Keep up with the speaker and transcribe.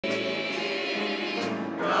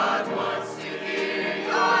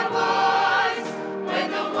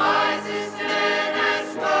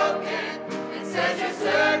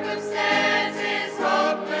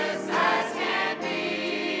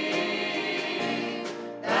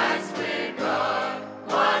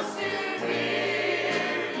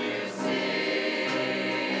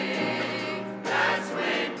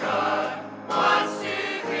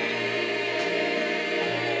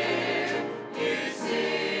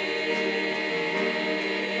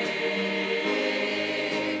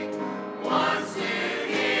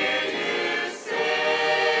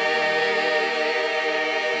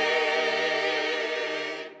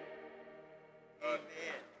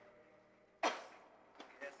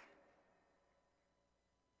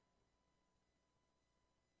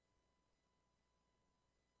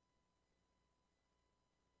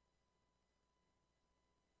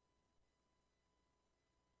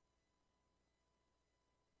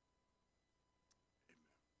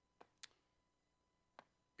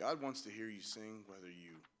God wants to hear you sing whether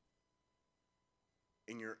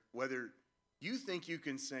you think you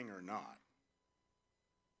can sing or not.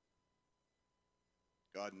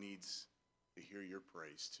 God needs to hear your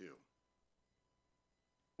praise too.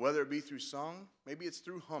 Whether it be through song, maybe it's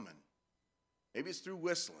through humming, maybe it's through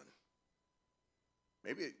whistling,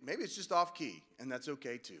 maybe it's just off key, and that's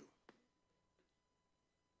okay too.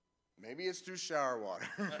 Maybe it's through shower water.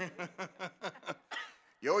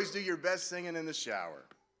 You always do your best singing in the shower.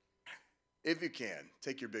 If you can,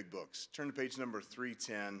 take your big books. Turn to page number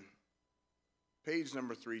 310. Page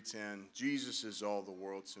number 310. Jesus is all the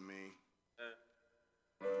world to me.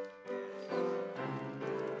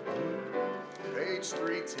 Page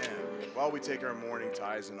 310. While we take our morning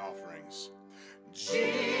tithes and offerings.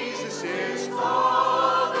 Jesus is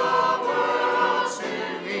all the world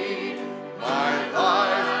to me. My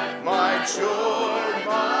life, my joy,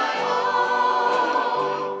 my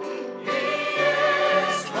all. He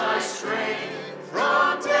is my strength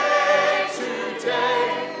from day to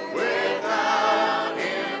day. Without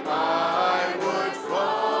him I would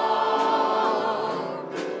fall.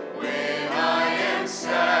 When I am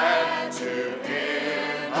sad, to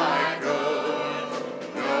him I go.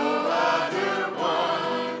 No other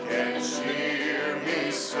one can cheer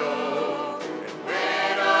me so. And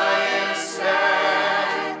when I am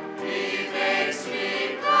sad, he makes me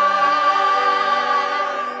glad.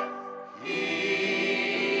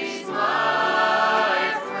 He's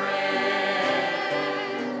my friend.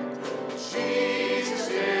 Jesus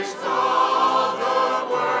is all the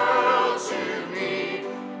world to me,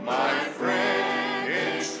 my friend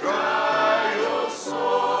in trial sore.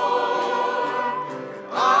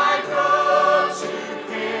 I go to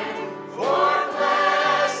him for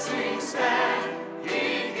blessings, and he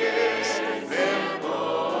gives them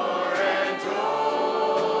more and more.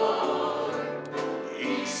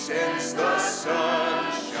 He sends the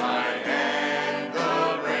sunshine and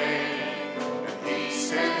the rain, and he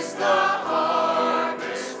sends the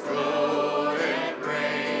harvest, fruit and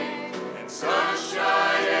grain, and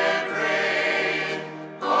sunshine and rain,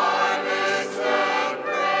 harvest of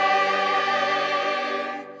grain.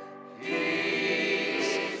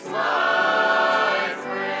 He's my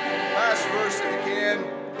friend. Last verse if you can.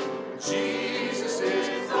 Jesus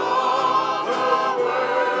is all the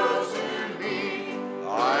world to me. I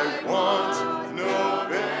want no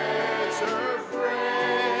better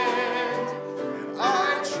friend. And I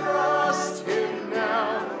trust him now.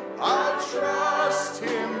 I'll trust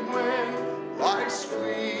him when life's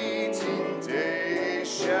fleeting days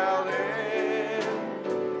shall end.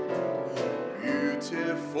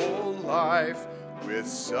 Beautiful life with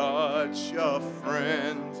such a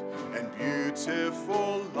friend, and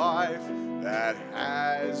beautiful life that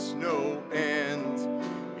has no end.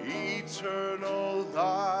 Eternal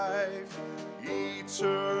life,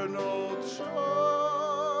 eternal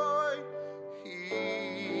joy.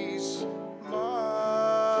 He's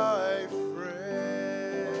my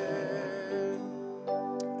friend.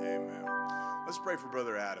 Amen. Let's pray for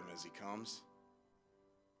Brother Adam as he comes.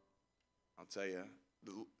 I'll tell you,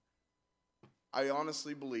 I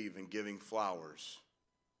honestly believe in giving flowers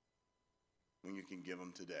when you can give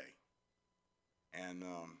them today. And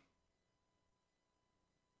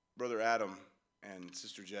Brother Adam and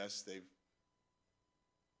Sister Jess, they've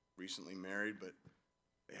recently married, but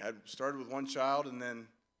they had started with one child, and then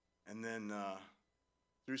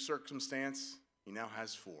through circumstance, he now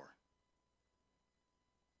has 4.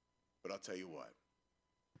 But I'll tell you what,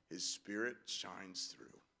 his spirit shines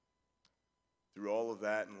through. Through all of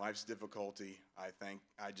that and life's difficulty, I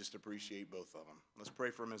just appreciate both of them. Let's pray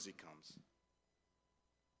for him as he comes.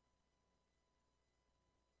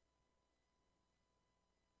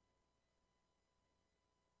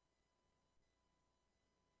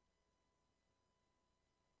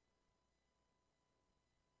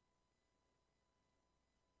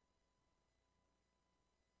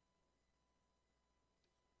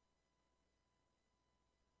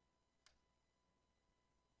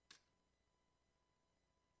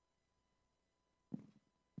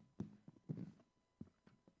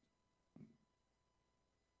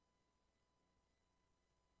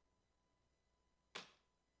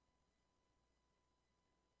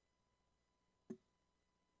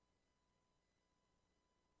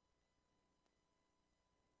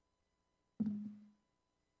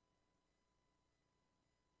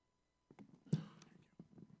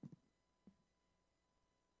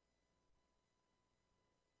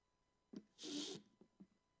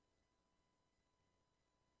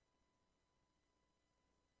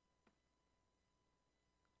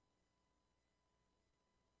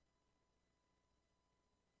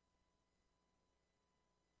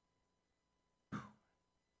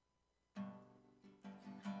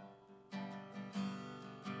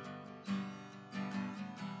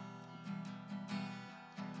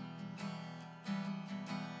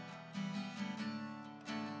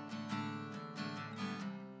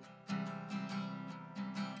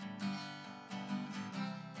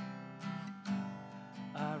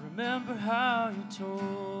 remember how you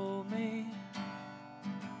told me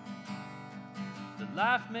that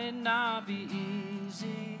life may not be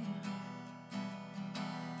easy,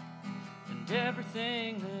 and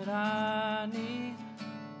everything that I need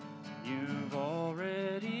you've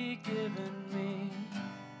already given me.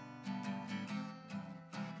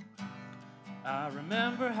 I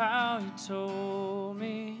remember how you told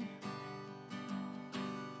me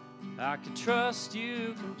I could trust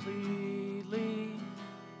you completely.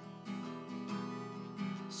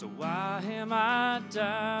 So why am I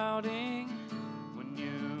doubting when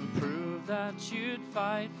you proved that you'd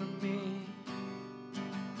fight for me?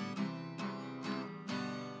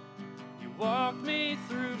 You walked me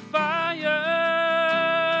through fires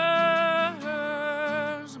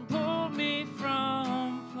and pulled me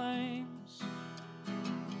from flames.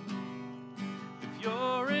 If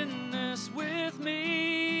you're in this with me,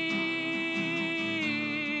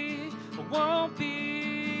 I won't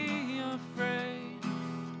be afraid.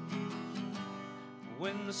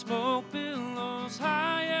 When the smoke billows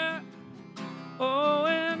higher, oh,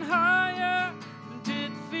 and higher, and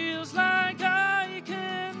it feels like I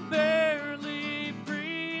can barely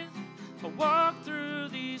breathe, I walk through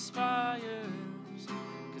these fires,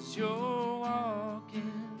 'cause you're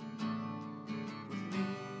walking with me.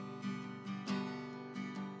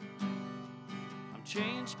 I'm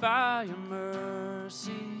changed by your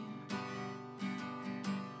mercy,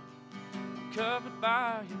 I'm covered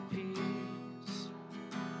by your peace.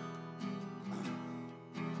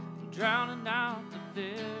 Drowning out the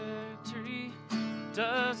victory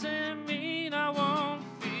doesn't mean I won't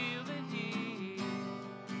feel the heat.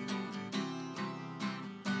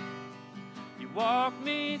 You walk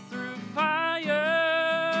me through fires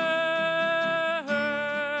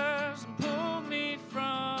and pull me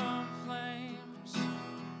from flames.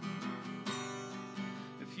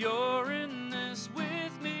 If you're in this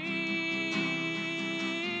with me,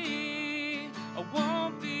 I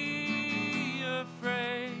won't be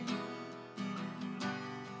afraid.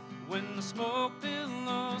 When the smoke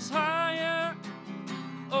billows higher,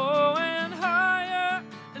 oh, and higher,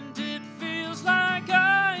 and it feels like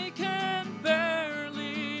I can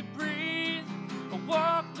barely breathe, I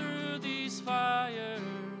walk through these fires,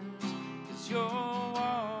 'cause you're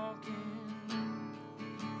walking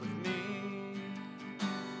with me.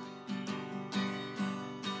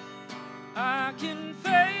 I can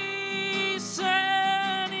face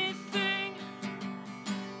anything,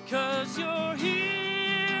 'cause you're here.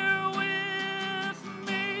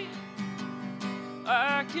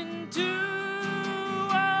 I can do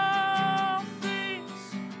all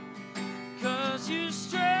things 'cause you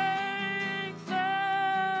strengthen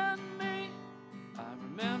me. I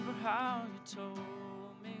remember how you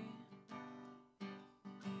told me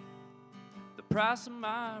the price of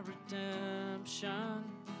my redemption.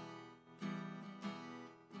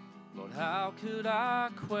 Lord, how could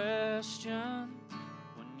I question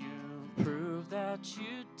when you proved that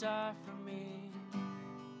you'd die for me?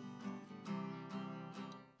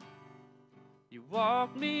 You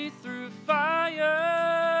walk me through fires,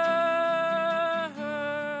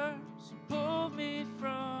 pull me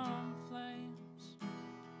from flames.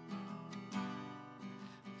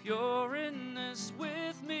 If you're in this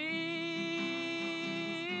with me,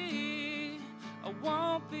 I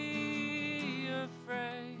won't be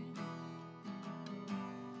afraid.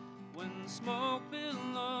 When the smoke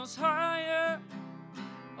billows higher,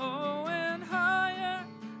 oh, and higher,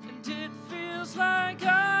 and it feels like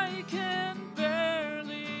I can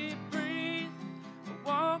barely breathe, I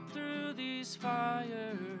walk through these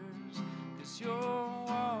fires, 'cause you're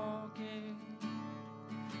walking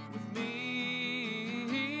with me.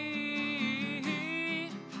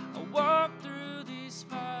 I walk through these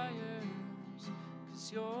fires,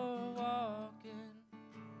 'cause you're walking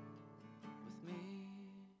with me.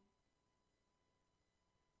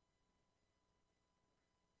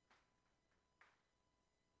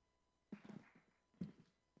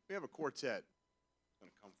 We have a quartet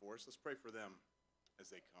going to come for us. Let's pray for them as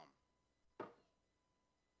they come.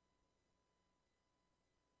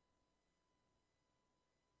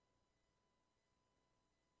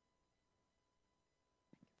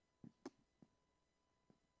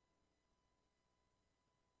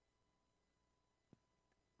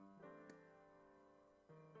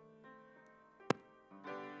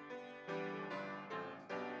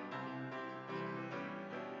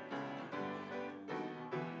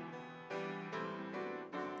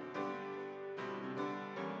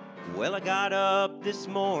 Well, I got up this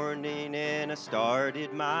morning and I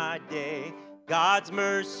started my day God's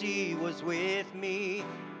mercy was with me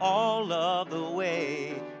all of the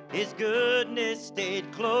way. His goodness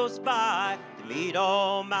stayed close by to meet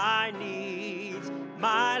all my needs.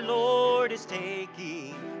 My Lord is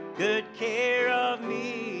taking good care of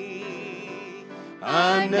me.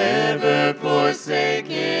 I'm never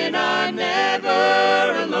forsaken, I'm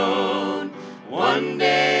never alone. One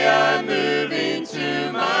day I move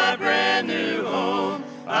into my brand new home.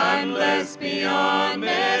 I'm blessed beyond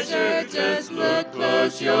measure, just look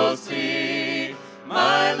close, you'll see.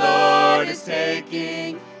 My Lord is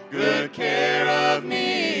taking good care of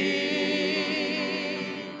me.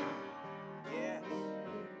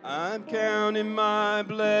 I'm counting my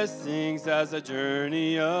blessings as I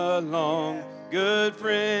journey along. Good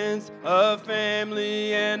friends, a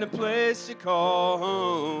family, and a place to call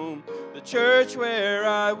home. The church where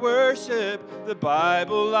I worship, the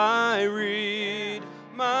Bible I read.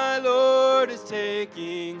 My Lord is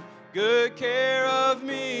taking good care of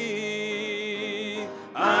me.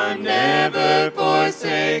 I'm never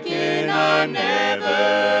forsaken, I'm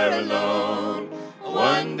never alone.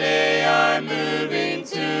 One day I'm moving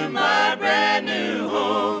to my brand new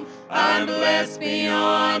home. I'm blessed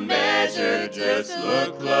beyond measure, just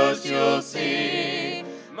look close, you'll see.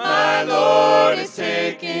 My Lord is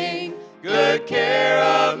taking good care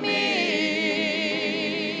of me.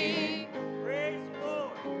 Praise the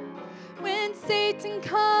Lord. When Satan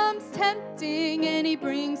comes tempting and he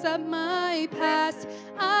brings up my past,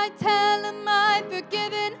 I tell him I'm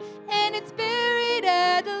forgiven and it's buried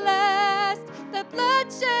at last. The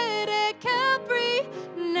bloodshed at Calvary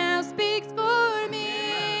now speaks for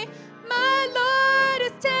me. My Lord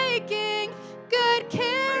is taking good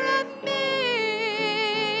care of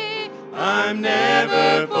me. I'm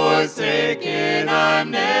never forsaken,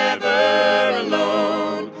 I'm never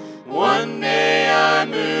alone. One day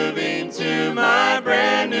I'm moving to my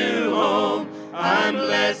brand new home. I'm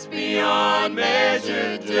blessed beyond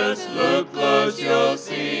measure, just look close, you'll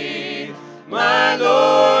see. My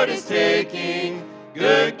Lord is taking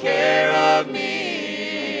good care of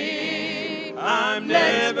me. I'm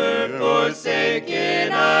never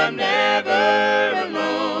forsaken, I'm never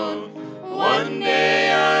alone. One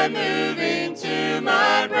day I'm moving to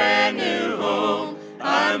my brand new home.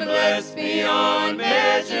 I'm blessed beyond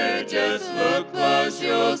measure, just look close,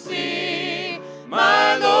 you'll see.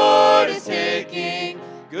 My Lord is taking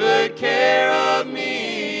good care of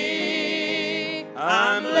me.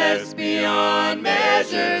 I'm blessed beyond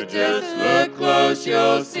measure, just look close,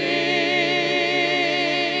 you'll see.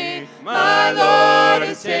 My Lord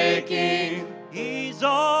is taking, He's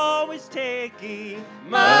always taking.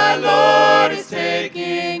 My Lord is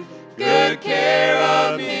taking good care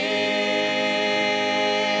of me.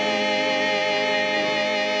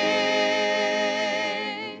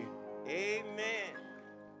 Amen.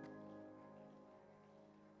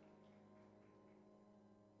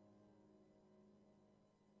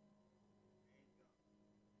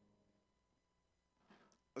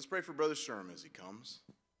 Let's pray for Brother Sherm as he comes.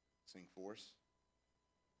 Sing for us.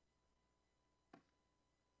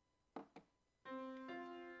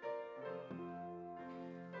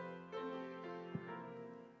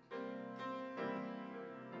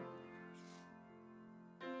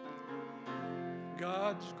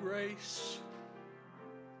 God's grace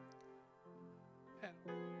and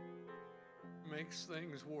makes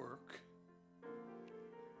things work.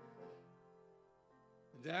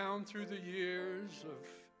 Down through the years of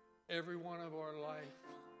every one of our life,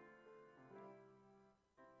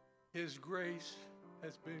 His grace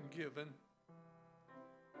has been given.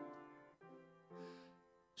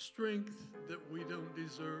 Strength that we don't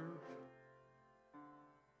deserve.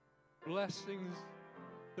 Blessings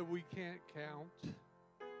that we can't count.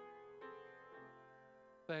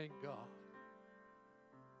 Thank God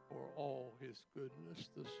for all His goodness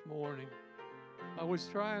this morning. I was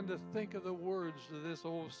trying to think of the words to this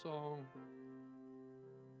old song,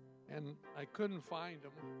 and I couldn't find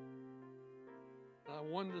them. And I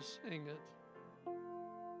wanted to sing it.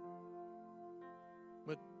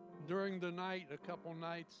 But during the night, a couple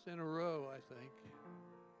nights in a row, I think,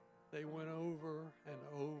 they went over and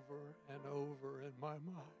over and over in my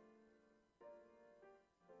mind.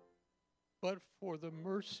 But for the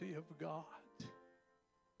mercy of God,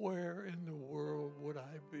 where in the world would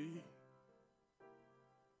I be?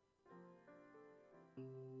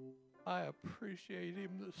 I appreciate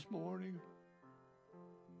Him this morning.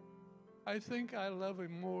 I think I love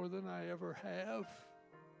Him more than I ever have.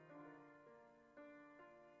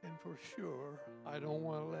 And for sure, I don't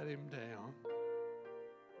want to let Him down.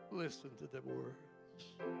 Listen to the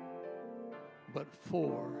words. But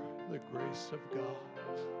for the grace of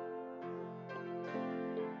God.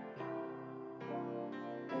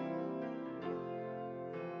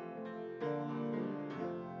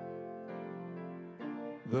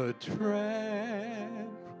 the tramp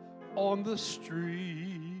on the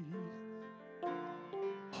street,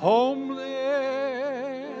 homeless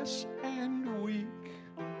and weak,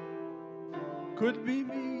 could be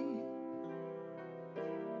me,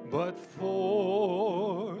 but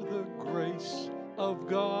for the grace of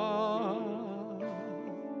God,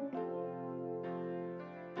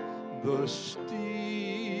 the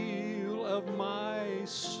steel of my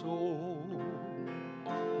soul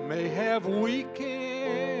may have weakened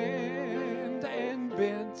and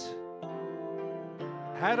bent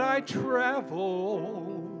had I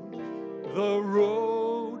traveled the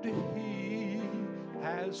road he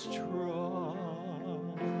has trod.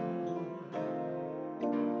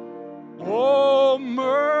 Oh,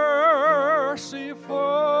 merciful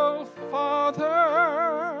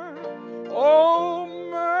Father, oh,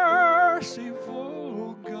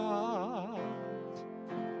 merciful God,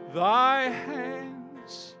 thy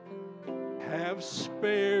hands have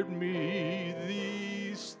spared me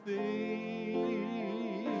these things.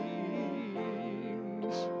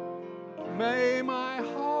 May my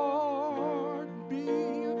heart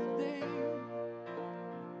be of them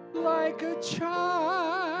like a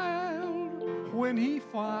child when he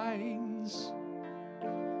finds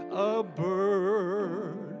a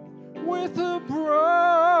bird with a broken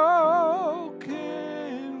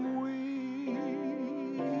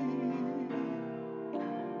wing.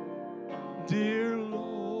 Dear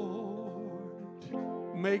Lord,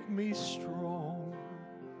 make me strong,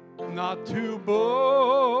 not to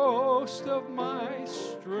boast of my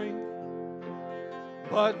strength,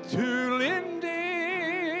 but to lend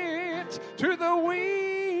it to the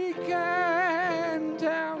weak and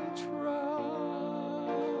downtrodden.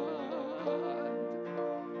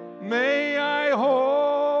 May I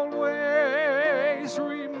always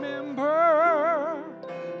remember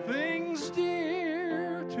things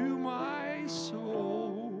dear to my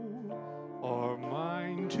soul, are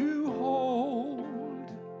mine to hold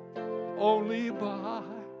only by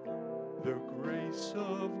the grace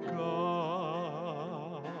of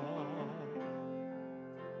God.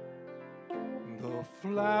 The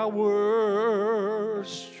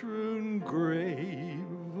flower-strewn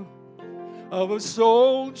grave of a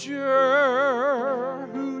soldier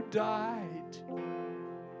who died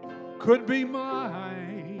could be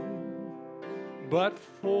mine, but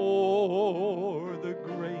for the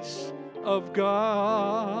grace of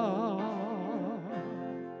God.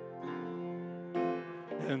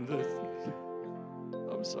 And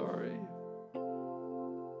I'm sorry.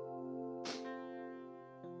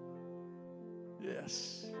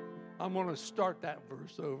 Yes. I'm going to start that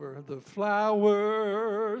verse over. The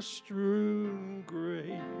flower-strewn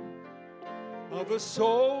grave of a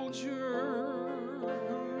soldier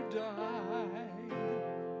who died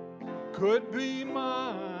could be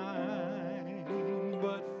mine,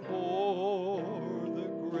 but for the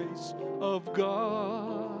grace of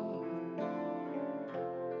God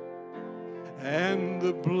and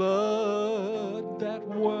the blood that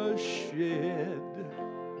was shed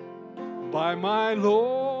by my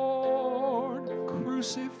Lord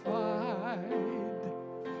crucified,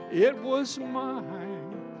 it was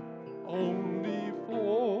mine only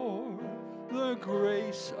for the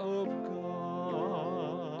grace of God.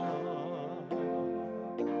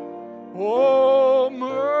 Oh,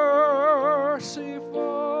 merciful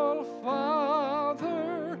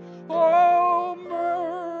Father, oh,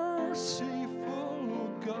 merciful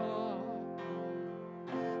God,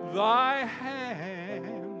 thy hand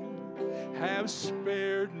have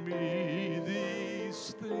spared me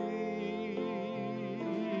these things.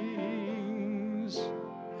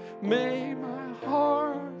 May my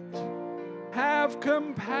heart have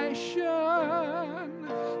compassion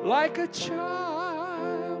like a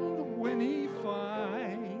child when he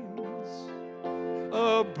finds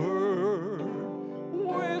a bird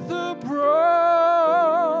with a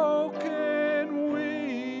broken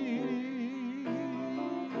wing.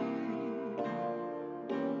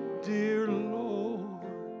 Dear Lord,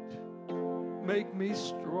 make me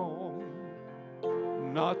strong,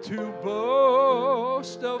 not to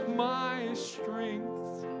boast of my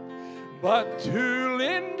strength, but to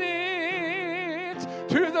lend it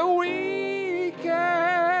to the weak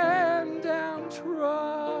and downtrodden.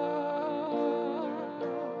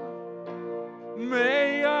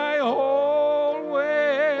 May I always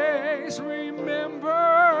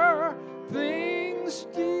remember things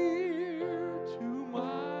dear to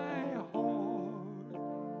my heart,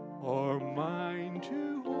 are mine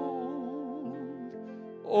to hold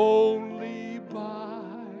only by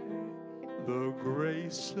the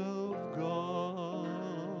grace of God.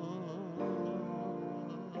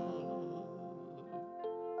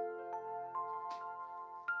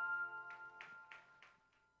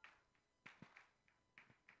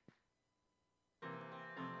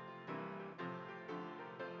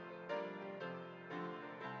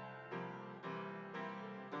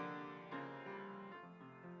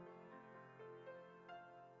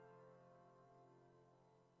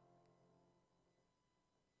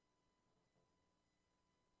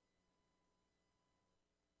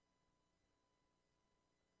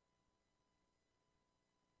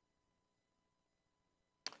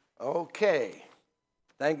 Okay.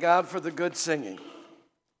 Thank God for the good singing.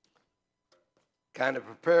 Kind of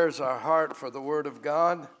prepares our heart for the Word of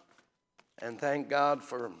God. And thank God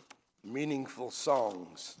for meaningful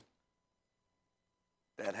songs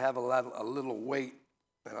that have a little weight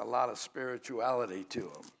and a lot of spirituality to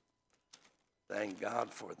them. Thank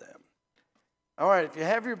God for them. All right, if you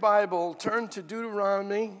have your Bible, turn to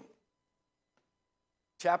Deuteronomy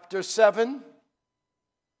chapter 7.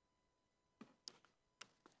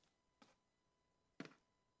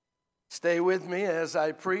 Stay with me as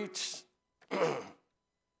I preach.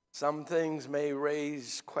 Some things may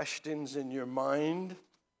raise questions in your mind,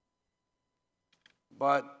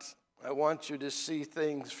 but I want you to see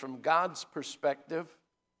things from God's perspective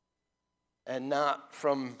and not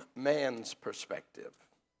from man's perspective,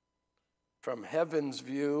 from heaven's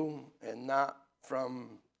view and not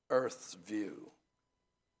from earth's view.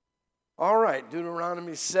 All right,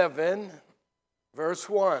 Deuteronomy 7, verse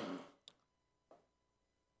 1.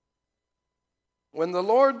 When the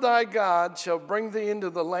Lord thy God shall bring thee into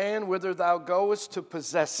the land whither thou goest to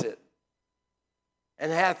possess it,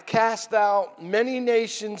 and hath cast out many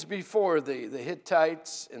nations before thee, the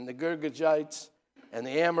Hittites and the Girgashites and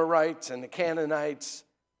the Amorites and the Canaanites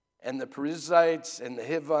and the Perizzites and the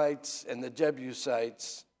Hivites and the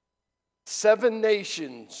Jebusites, 7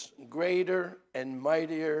 nations greater and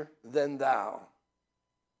mightier than thou.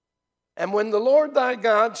 And when the Lord thy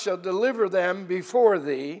God shall deliver them before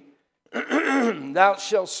thee, thou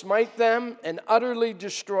shalt smite them and utterly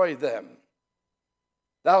destroy them.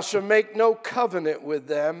 Thou shalt make no covenant with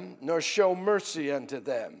them, nor show mercy unto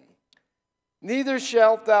them. Neither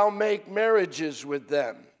shalt thou make marriages with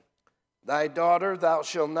them. Thy daughter thou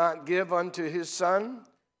shalt not give unto his son,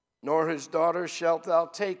 nor his daughter shalt thou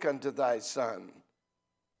take unto thy son.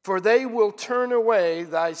 For they will turn away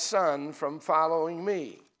thy son from following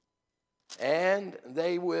me, and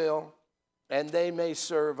they may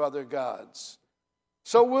serve other gods.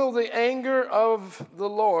 So will the anger of the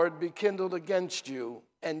Lord be kindled against you,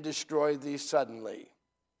 and destroy thee suddenly.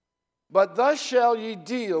 But thus shall ye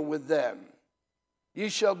deal with them. Ye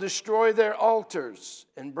shall destroy their altars,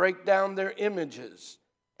 and break down their images,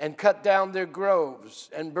 and cut down their groves,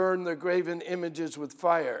 and burn their graven images with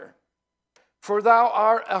fire. For thou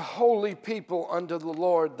art a holy people unto the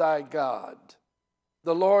Lord thy God.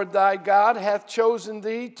 The Lord thy God hath chosen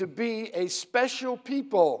thee to be a special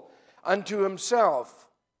people unto himself,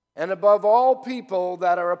 and above all people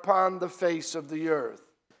that are upon the face of the earth.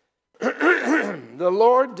 The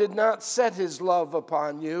Lord did not set his love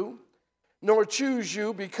upon you, nor choose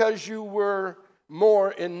you because you were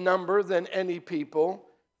more in number than any people,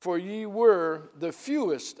 for ye were the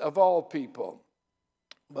fewest of all people.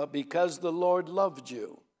 But because the Lord loved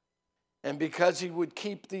you, and because he would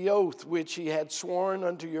keep the oath which he had sworn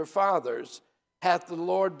unto your fathers, hath the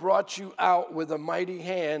Lord brought you out with a mighty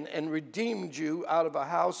hand, and redeemed you out of a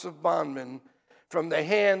house of bondmen from the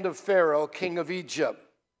hand of Pharaoh, king of Egypt.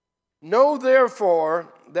 Know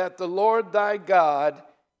therefore that the Lord thy God,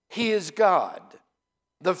 he is God,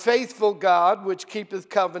 the faithful God, which keepeth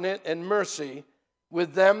covenant and mercy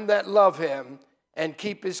with them that love him, and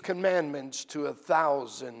keep his commandments to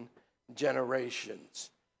 1,000 generations.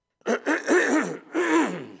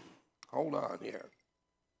 Hold on here.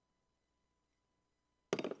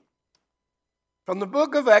 From the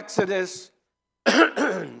book of Exodus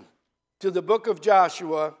to the book of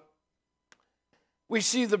Joshua, we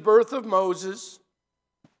see the birth of Moses,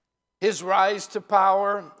 his rise to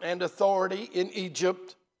power and authority in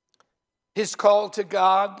Egypt, his call to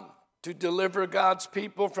God to deliver God's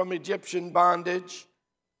people from Egyptian bondage,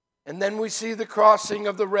 and then we see the crossing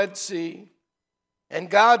of the Red Sea, and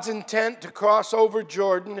God's intent to cross over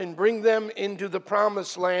Jordan and bring them into the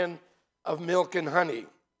promised land of milk and honey.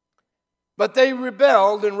 But they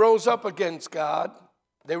rebelled and rose up against God.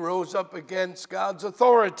 They rose up against God's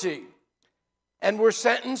authority and were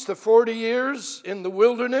sentenced to 40 years in the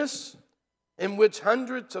wilderness, in which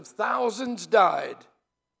hundreds of thousands died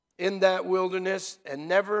in that wilderness and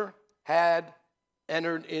never had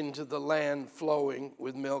entered into the land flowing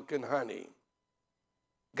with milk and honey.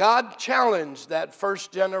 God challenged that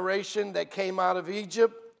first generation that came out of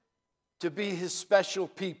Egypt to be his special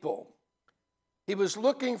people. He was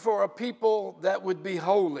looking for a people that would be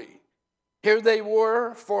holy. Here they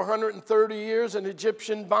were, 430 years in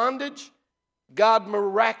Egyptian bondage. God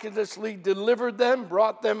miraculously delivered them,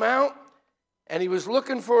 brought them out, and he was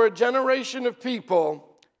looking for a generation of people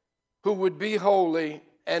who would be holy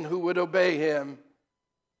and who would obey him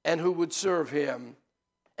and who would serve him.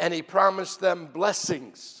 And he promised them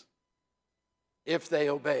blessings if they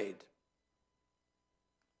obeyed,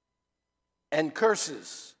 and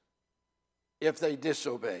curses if they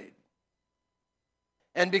disobeyed.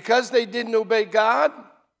 And because they didn't obey God,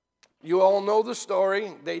 you all know the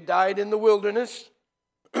story. They died in the wilderness.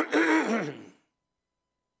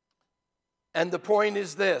 And the point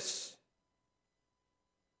is this: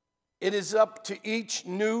 it is up to each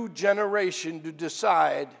new generation to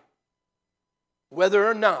decide whether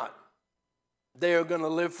or not they are going to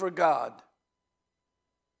live for God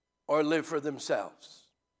or live for themselves.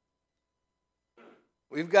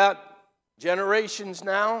 We've got generations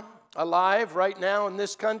now alive right now in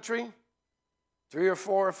this country, 3 or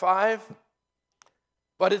 4 or 5.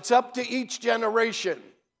 But it's up to each generation.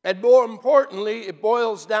 And more importantly, it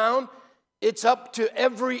boils down, it's up to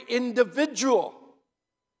every individual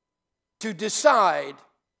to decide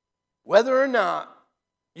whether or not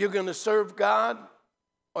you're going to serve God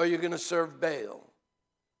or you're going to serve Baal.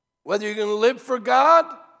 Whether you're going to live for God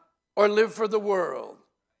or live for the world.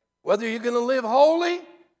 Whether you're going to live holy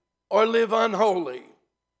or live unholy.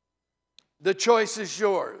 The choice is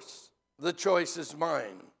yours. The choice is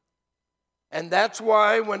mine. And that's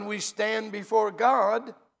why when we stand before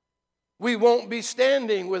God, we won't be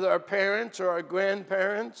standing with our parents or our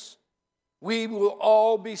grandparents. We will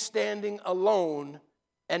all be standing alone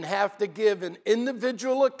and have to give an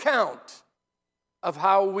individual account of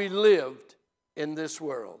how we lived in this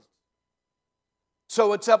world.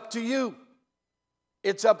 So it's up to you.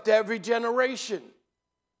 It's up to every generation.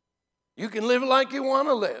 You can live like you want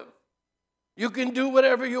to live. You can do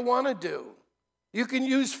whatever you want to do. You can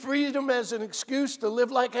use freedom as an excuse to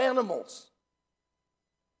live like animals.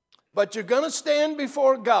 But you're going to stand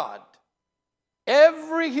before God.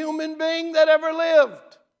 Every human being that ever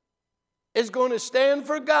lived is going to stand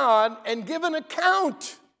for God and give an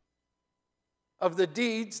account of the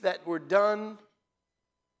deeds that were done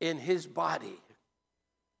in his body.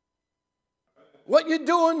 What you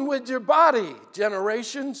doing with your body,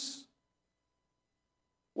 generations?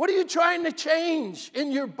 What are you trying to change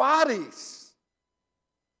in your bodies?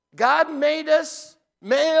 God made us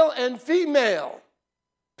male and female.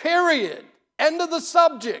 Period. End of the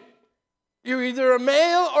subject. You're either a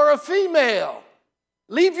male or a female.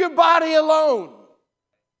 Leave your body alone.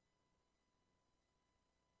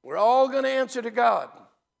 We're all going to answer to God.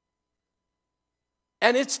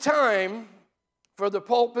 And it's time for the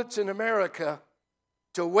pulpits in America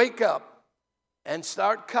to wake up and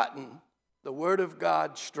start cutting the Word of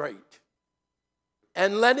God straight.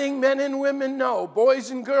 And letting men and women know, boys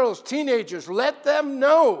and girls, teenagers, let them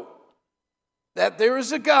know that there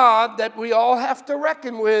is a God that we all have to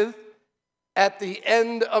reckon with at the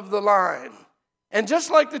end of the line. And just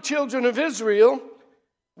like the children of Israel,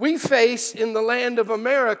 we face in the land of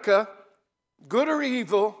America good or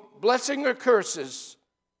evil, blessing or curses.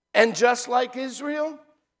 And just like Israel,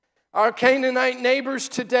 our Canaanite neighbors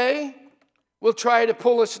today will try to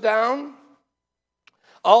pull us down.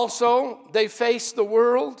 Also, they face the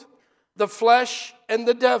world, the flesh, and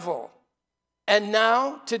the devil. And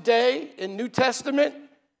now, today, in New Testament,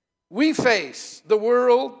 we face the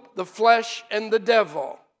world, the flesh, and the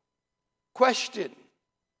devil. Question: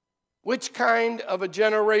 which kind of a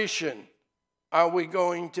generation are we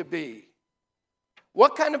going to be?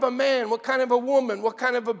 What kind of a man, what kind of a woman, what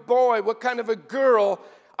kind of a boy, what kind of a girl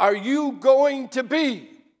are you going to be?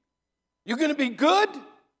 You going to be good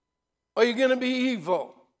or are you going to be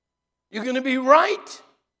evil? You going to be right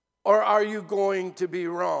or are you going to be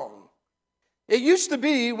wrong? It used to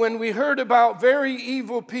be when we heard about very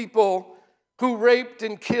evil people who raped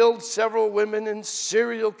and killed several women and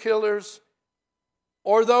serial killers,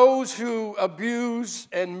 or those who abuse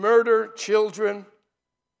and murder children,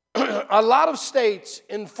 a lot of states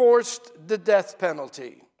enforced the death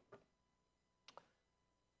penalty.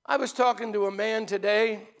 I was talking to a man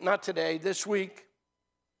this week,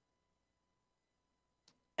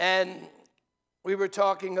 and we were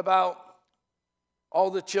talking about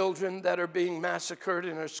all the children that are being massacred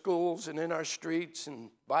in our schools and in our streets and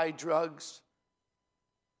by drugs.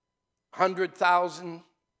 100,000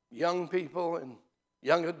 young people and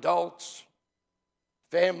young adults.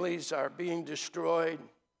 Families are being destroyed.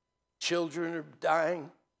 Children are dying.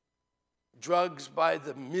 Drugs by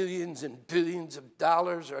the millions and billions of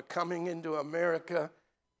dollars are coming into America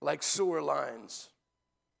like sewer lines.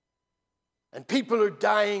 And people are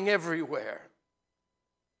dying everywhere.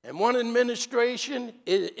 And one administration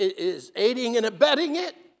is aiding and abetting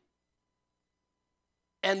it,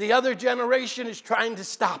 and the other generation is trying to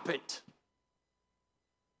stop it.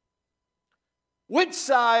 Which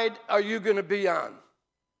side are you going to be on?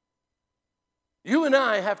 You and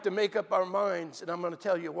I have to make up our minds, and I'm going to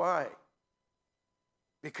tell you why.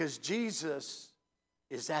 Because Jesus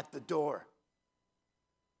is at the door.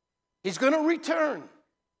 He's going to return.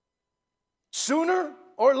 sooner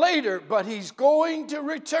or later, but he's going to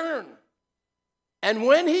return. And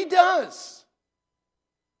when he does,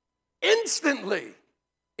 instantly,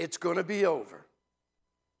 it's going to be over.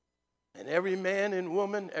 And every man and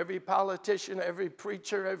woman, every politician, every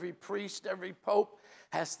preacher, every priest, every pope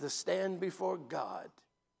has to stand before God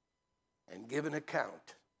and give an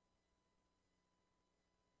account.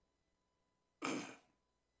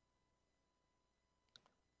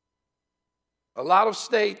 A lot of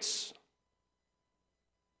states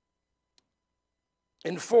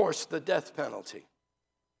enforce the death penalty.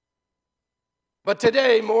 But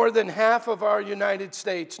today, more than half of our United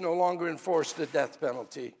States no longer enforce the death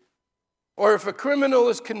penalty. Or if a criminal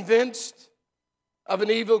is convinced of an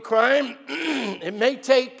evil crime, it may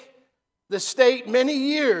take the state many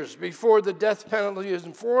years before the death penalty is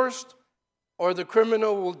enforced, or the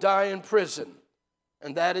criminal will die in prison.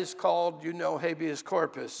 And that is called, habeas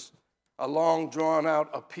corpus, a long, drawn-out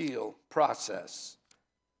appeal process.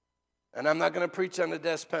 And I'm not going to preach on the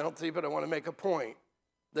death penalty, but I want to make a point.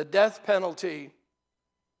 The death penalty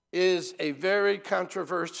is a very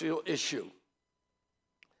controversial issue.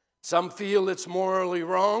 Some feel it's morally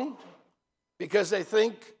wrong because they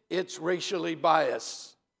think it's racially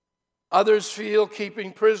biased. Others feel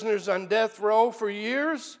keeping prisoners on death row for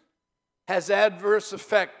years has adverse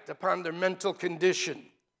effect upon their mental condition.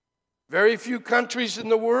 Very few countries in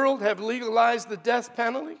the world have legalized the death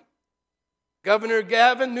penalty. Governor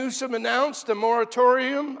Gavin Newsom announced a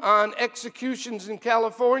moratorium on executions in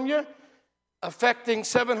California, affecting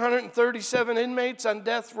 737 inmates on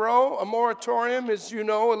death row. A moratorium is, a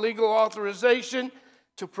legal authorization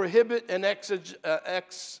to prohibit an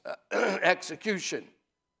execution.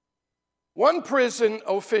 One prison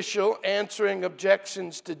official answering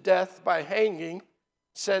objections to death by hanging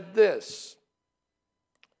said this: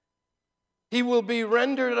 "He will be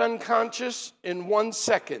rendered unconscious in 1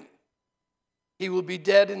 second. He will be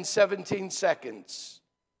dead in 17 seconds.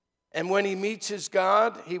 And when he meets his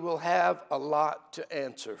God, he will have a lot to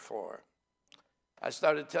answer for." I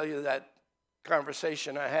started to tell you that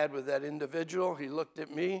conversation I had with that individual. He looked at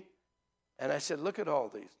me, and I said, look at all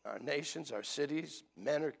these. Our nations, our cities,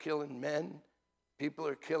 men are killing men. People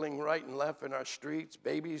are killing right and left in our streets.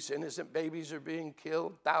 Babies, innocent babies are being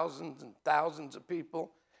killed. Thousands and thousands of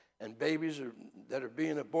people. And babies that are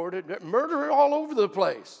being aborted. Murder all over the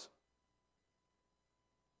place.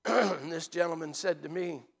 And this gentleman said to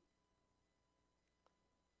me,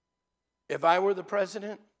 if I were the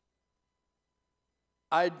president,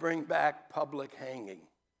 I'd bring back public hanging.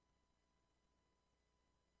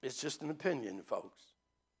 It's just an opinion, folks.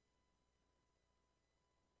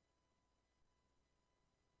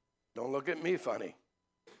 Don't look at me funny.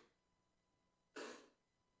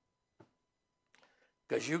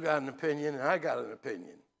 Because you got an opinion and I got an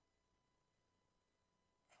opinion.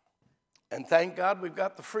 And thank God we've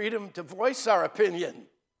got the freedom to voice our opinion.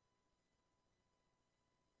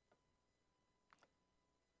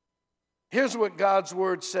 Here's what God's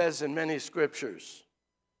word says in many scriptures.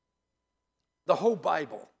 The whole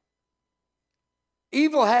Bible.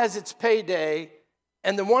 Evil has its payday,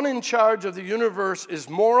 and the one in charge of the universe is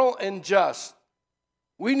moral and just.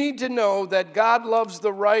 We need to know that God loves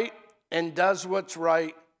the right and does what's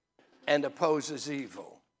right and opposes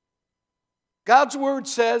evil. God's word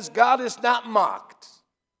says God is not mocked.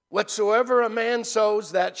 Whatsoever a man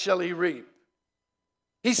sows, that shall he reap.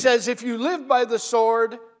 He says if you live by the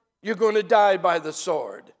sword, you're going to die by the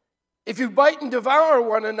sword. If you bite and devour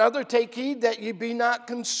one another, take heed that ye be not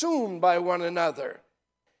consumed by one another.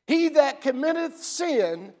 He that committeth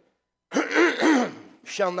sin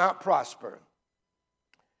shall not prosper.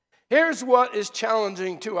 Here's what is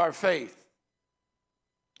challenging to our faith.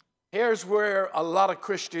 Here's where a lot of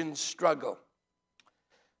Christians struggle.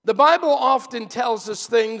 The Bible often tells us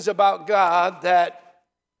things about God that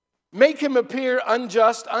make him appear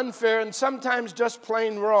unjust, unfair, and sometimes just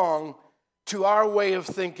plain wrong to our way of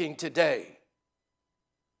thinking today.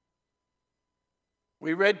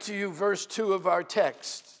 We read to you verse 2 of our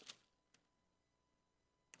text.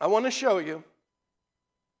 I want to show you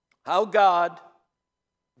how God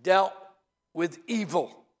dealt with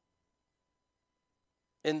evil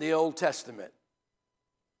in the Old Testament.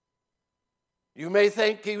 You may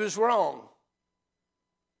think he was wrong,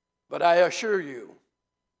 but I assure you,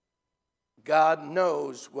 God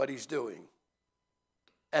knows what he's doing.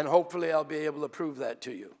 And hopefully I'll be able to prove that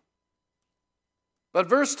to you. But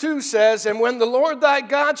verse 2 says, and when the Lord thy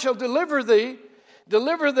God shall deliver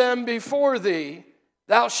them before thee,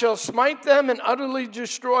 thou shalt smite them and utterly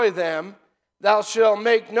destroy them. Thou shalt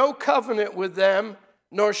make no covenant with them,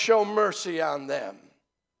 nor show mercy on them.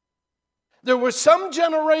 There were some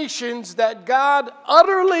generations that God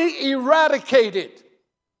utterly eradicated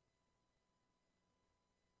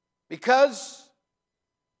because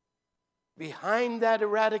behind that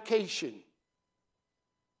eradication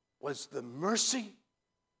was the mercy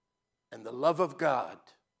and the love of God.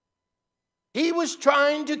 He was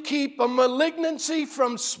trying to keep a malignancy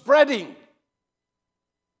from spreading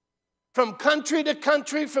from country to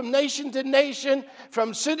country, from nation to nation,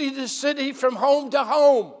 from city to city, from home to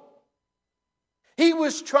home. He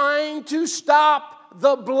was trying to stop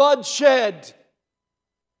the bloodshed.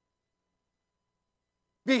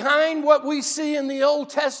 Behind what we see in the Old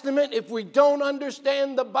Testament, if we don't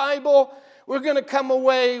understand the Bible, we're going to come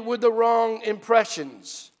away with the wrong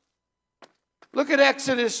impressions. Look at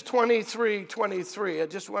Exodus 23:23. I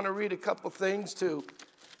just want to read a couple things to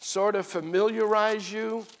sort of familiarize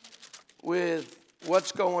you with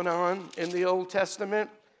what's going on in the Old Testament.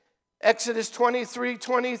 Exodus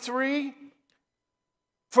 23:23.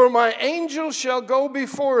 For my angel shall go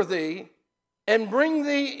before thee, and bring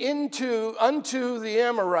thee unto the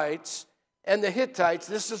Amorites and the Hittites.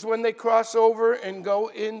 This is when they cross over and go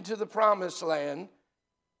into the promised land.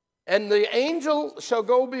 And the angel shall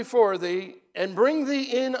go before thee, and bring thee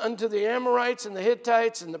in unto the Amorites and the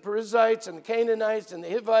Hittites and the Perizzites and the Canaanites and the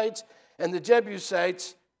Hivites and the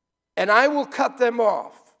Jebusites, and I will cut them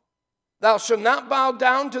off. Thou shalt not bow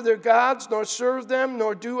down to their gods, nor serve them,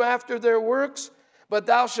 nor do after their works, but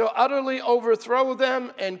thou shalt utterly overthrow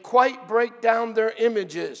them and quite break down their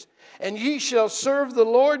images. And ye shall serve the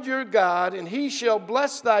Lord your God, and he shall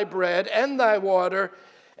bless thy bread and thy water,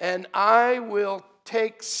 and I will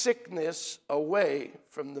take sickness away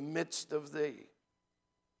from the midst of thee.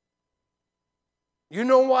 You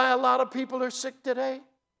know why a lot of people are sick today?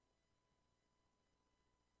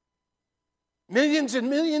 Millions and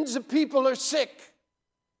millions of people are sick.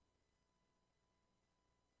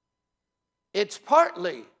 It's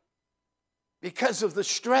partly because of the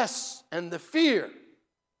stress and the fear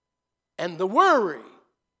and the worry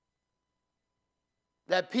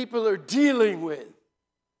that people are dealing with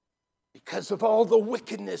because of all the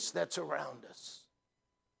wickedness that's around us.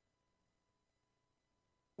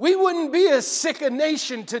 We wouldn't be as sick a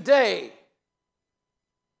nation today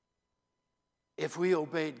if we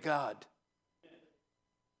obeyed God.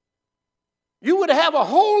 You would have a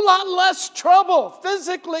whole lot less trouble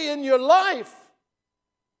physically in your life.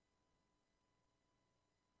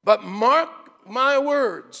 But mark my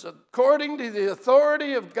words, according to the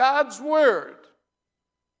authority of God's word,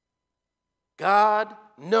 God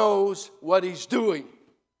knows what he's doing.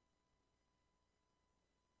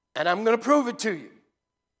 And I'm going to prove it to you.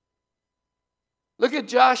 Look at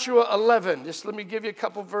Joshua 11. Just let me give you a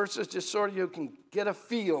couple verses just so you can get a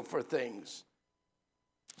feel for things.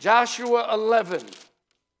 Joshua 11.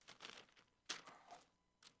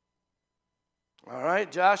 All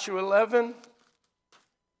right, Joshua 11.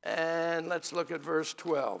 And let's look at verse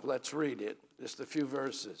 12. Let's read it, just a few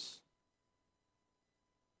verses.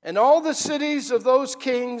 And all the cities of those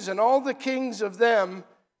kings and all the kings of them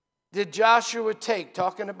did Joshua take,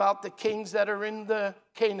 talking about the kings that are in the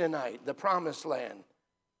Canaanite, the promised land,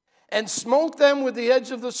 and smote them with the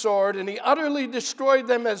edge of the sword, and he utterly destroyed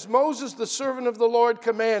them as Moses, the servant of the Lord,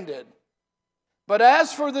 commanded. But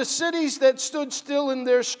as for the cities that stood still in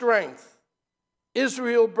their strength,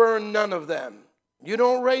 Israel burned none of them. You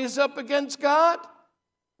don't raise up against God,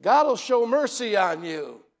 God will show mercy on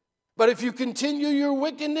you. But if you continue your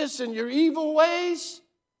wickedness and your evil ways,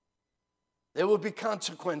 there will be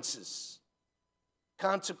consequences.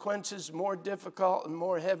 Consequences more difficult and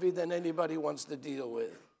more heavy than anybody wants to deal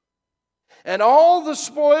with. And all the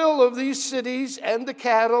spoil of these cities and the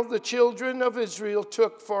cattle the children of Israel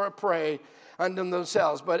took for a prey unto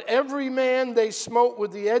themselves. But every man they smote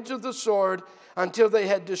with the edge of the sword until they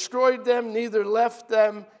had destroyed them, neither left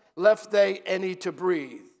they any to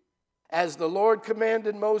breathe. As the Lord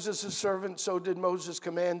commanded Moses his servant, so did Moses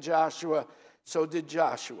command Joshua, so did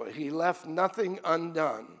Joshua. He left nothing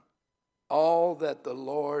undone, all that the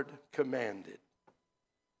Lord commanded.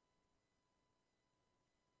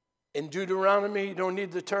 In Deuteronomy, you don't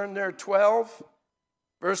need to turn there, 12,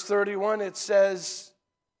 verse 31, it says,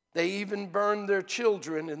 they even burned their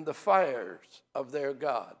children in the fires of their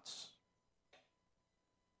gods.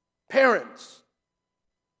 Parents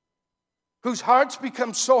whose hearts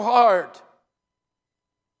become so hard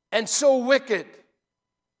and so wicked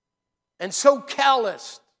and so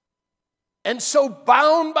calloused and so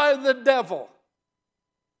bound by the devil,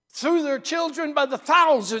 threw their children by the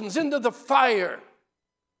thousands into the fire,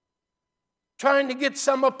 trying to get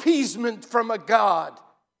some appeasement from a God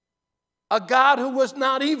who was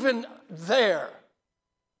not even there,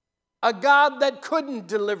 a God that couldn't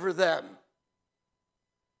deliver them.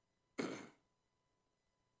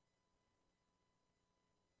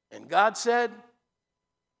 God said,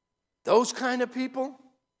 those kind of people,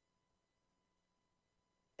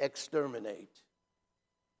 exterminate.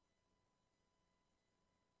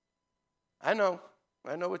 I know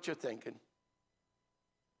what you're thinking.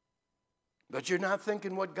 But you're not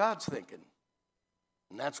thinking what God's thinking.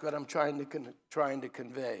 And that's what I'm trying to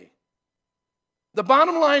convey. The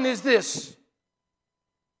bottom line is this.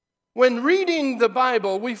 When reading the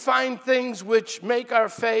Bible, we find things which make our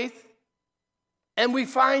faith, and we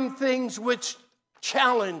find things which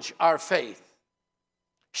challenge our faith,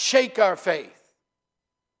 shake our faith.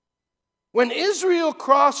 When Israel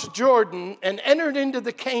crossed Jordan and entered into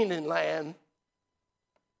the Canaan land,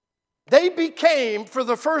 they became, for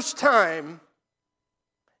the first time,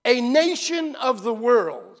 a nation of the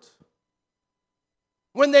world.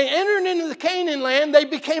 When they entered into the Canaan land, they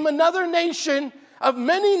became another nation of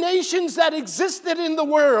many nations that existed in the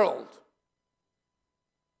world.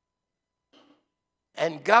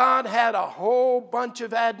 And God had a whole bunch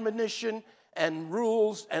of admonition and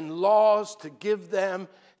rules and laws to give them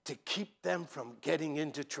to keep them from getting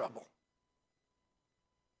into trouble.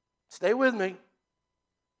 Stay with me.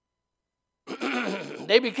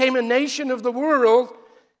 They became a nation of the world,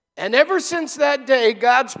 and ever since that day,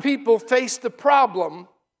 God's people faced the problem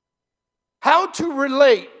how to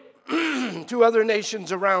relate to other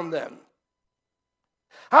nations around them.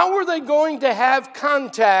 How were they going to have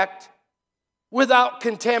contact without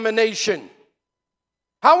contamination?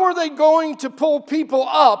 How were they going to pull people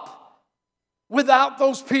up without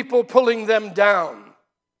those people pulling them down?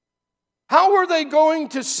 How were they going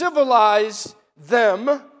to civilize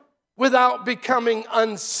them without becoming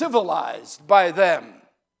uncivilized by them?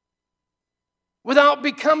 Without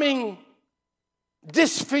becoming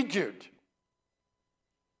disfigured,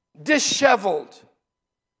 disheveled,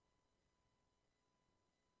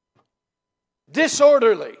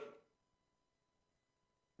 disorderly,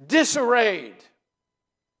 disarrayed.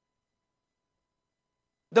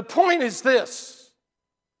 The point is this: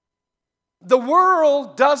 the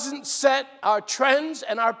world doesn't set our trends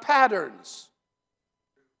and our patterns.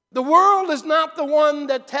 The world is not the one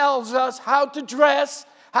that tells us how to dress,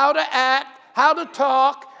 how to act, how to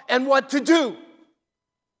talk, and what to do.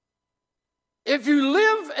 If you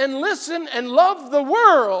live and listen and love the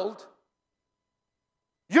world,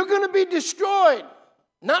 you're going to be destroyed.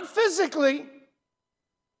 Not physically,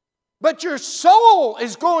 but your soul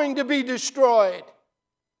is going to be destroyed.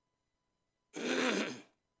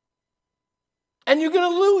 And you're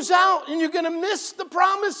going to lose out, and you're going to miss the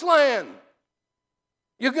promised land.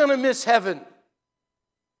 You're going to miss heaven.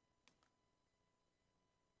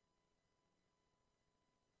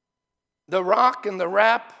 The rock and the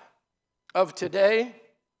rap of today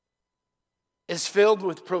is filled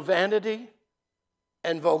with profanity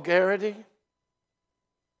and vulgarity.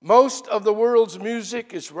 Most of the world's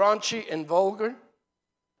music is raunchy and vulgar.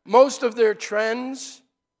 Most of their trends,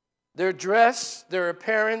 their dress, their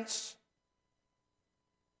appearance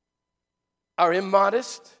are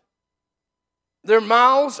immodest. Their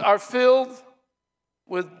mouths are filled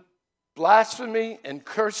with blasphemy and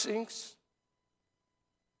cursings.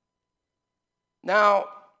 Now,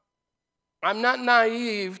 I'm not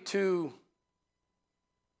naive to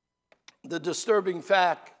the disturbing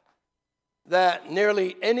fact that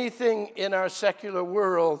nearly anything in our secular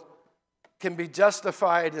world can be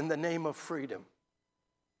justified in the name of freedom.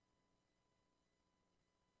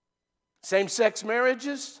 Same-sex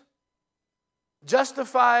marriages,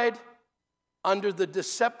 justified under the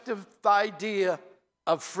deceptive idea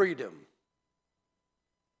of freedom.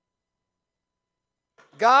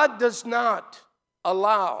 God does not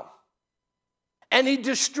allow, and He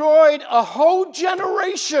destroyed a whole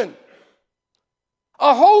generation,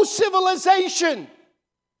 a whole civilization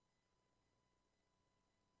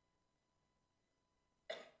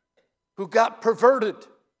who got perverted.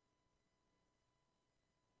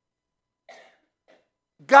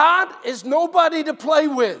 God is nobody to play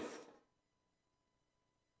with.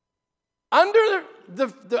 Under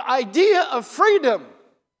the idea of freedom,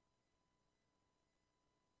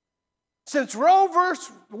 since Roe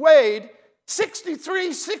versus Wade,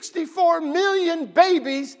 64 million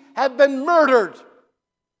babies have been murdered.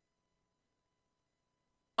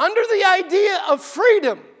 Under the idea of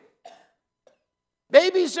freedom,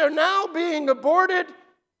 babies are now being aborted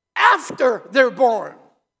after they're born.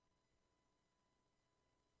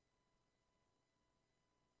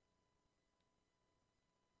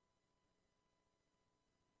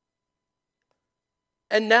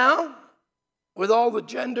 And now, with all the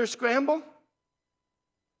gender scramble,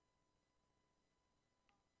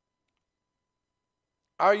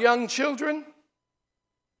 our young children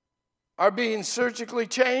are being surgically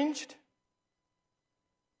changed.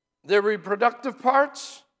 their reproductive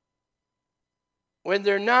parts when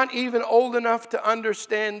they're not even old enough to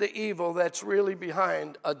understand the evil that's really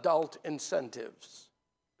behind adult incentives.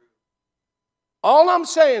 All I'm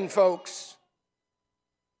saying, folks,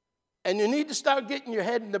 and you need to start getting your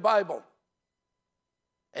head in the Bible,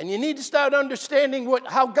 and you need to start understanding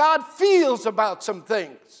how God feels about some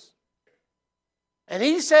things. And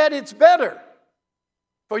he said it's better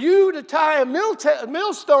for you to tie a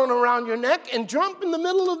millstone around your neck and jump in the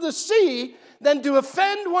middle of the sea than to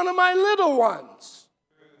offend one of my little ones.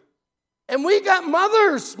 And we got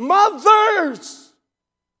mothers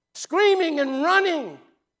screaming and running,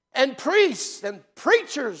 and priests and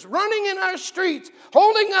preachers running in our streets,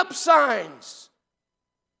 holding up signs.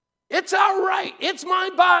 It's all right. It's my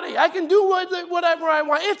body. I can do whatever I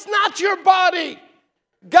want. It's not your body.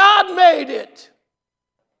 God made it.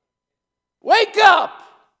 Wake up.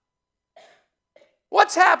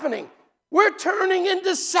 What's happening? We're turning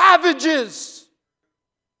into savages.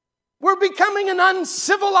 We're becoming an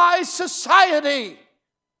uncivilized society.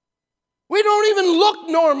 We don't even look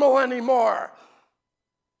normal anymore.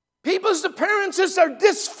 People's appearances are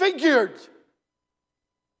disfigured.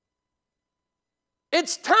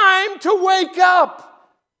 It's time to wake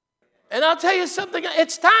up. And I'll tell you something,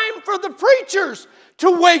 it's time for the preachers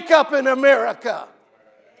to wake up in America.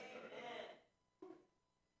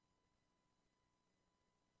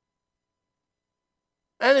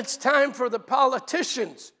 And it's time for the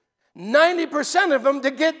politicians, 90% of them,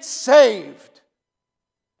 to get saved.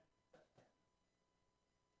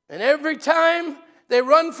 And every time they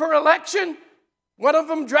run for election, one of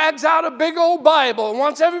them drags out a big old Bible and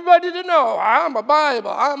wants everybody to know, I'm a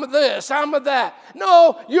Bible, I'm a this, I'm a that.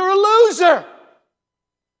 No, you're a loser.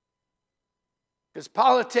 Because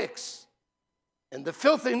politics and the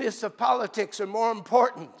filthiness of politics are more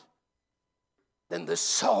important than the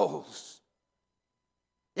souls.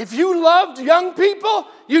 If you loved young people,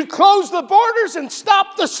 you'd close the borders and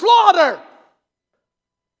stop the slaughter.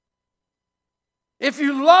 If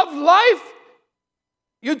you love life,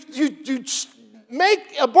 you'd make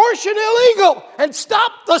abortion illegal and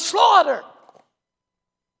stop the slaughter.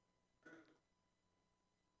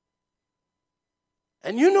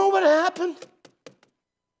 And you know what happened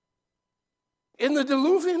in the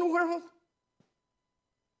Diluvian world?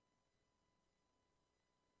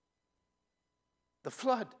 The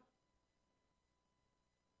flood.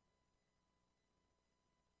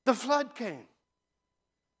 The flood came.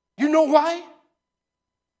 You know why?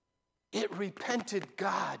 It repented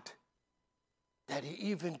God that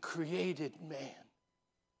he even created man.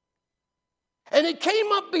 And it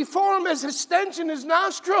came up before him as a stench in his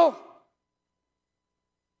nostril.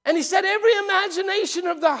 And he said every imagination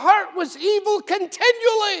of the heart was evil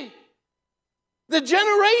continually. The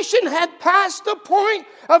generation had passed the point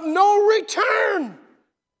of no return.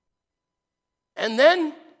 And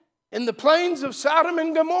then, in the plains of Sodom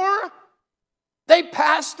and Gomorrah, they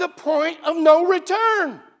passed the point of no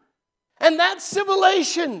return. And that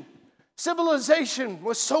civilization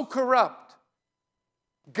was so corrupt,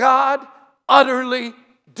 God utterly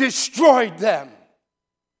destroyed them.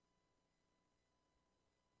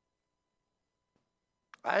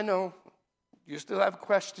 I know you still have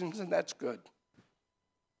questions, and that's good.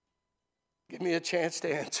 Give me a chance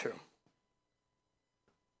to answer them.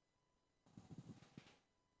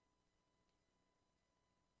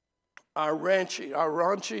 Our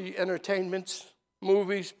raunchy entertainments,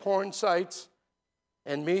 movies, porn sites,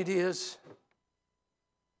 and medias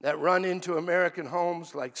that run into American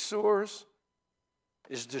homes like sewers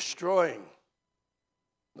is destroying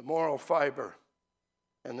the moral fiber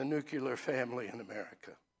and the nuclear family in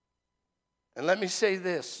America. And let me say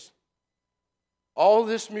this. All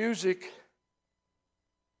this music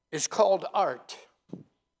is called art.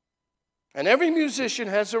 And every musician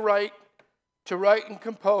has a right to write and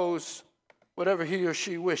compose whatever he or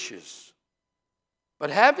she wishes. But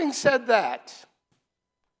having said that,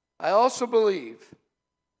 I also believe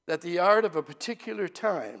that the art of a particular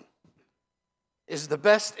time is the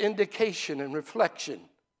best indication and reflection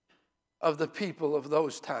of the people of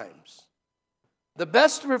those times. The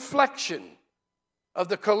best reflection of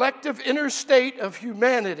the collective inner state of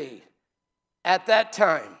humanity at that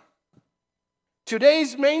time.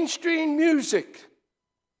 Today's mainstream music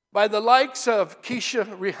by the likes of Keisha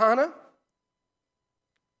Rihanna,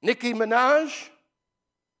 Nicki Minaj,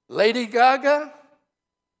 Lady Gaga,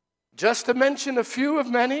 just to mention a few of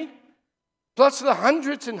many, plus the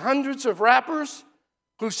hundreds and hundreds of rappers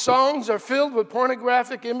whose songs are filled with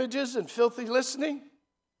pornographic images and filthy listening.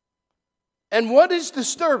 And what is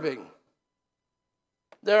disturbing,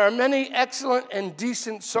 there are many excellent and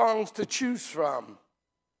decent songs to choose from.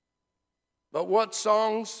 But what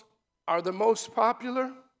songs are the most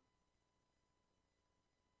popular,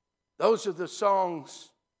 those are the songs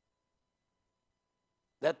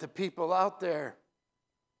that the people out there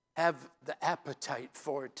have the appetite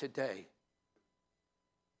for today.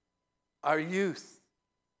 Our youth,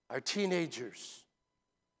 our teenagers,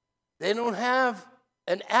 they don't have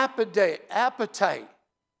an appetite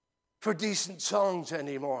for decent songs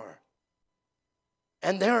anymore.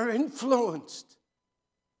 And they're influenced.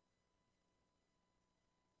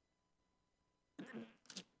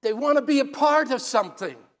 They want to be a part of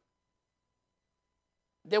something.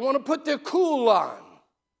 They want to put their cool on.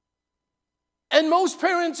 And most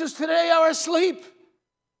parents today are asleep.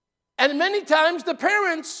 And many times the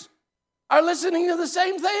parents are listening to the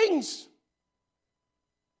same things.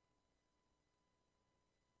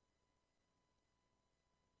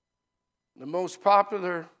 The most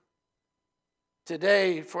popular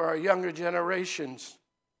today for our younger generations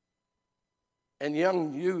and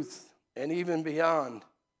young youth and even beyond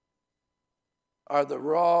are the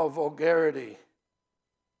raw vulgarity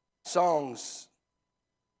songs,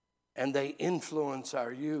 and they influence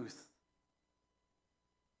our youth.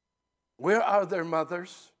 Where are their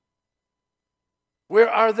mothers? Where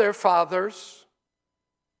are their fathers?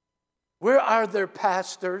 Where are their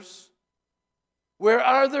pastors? Where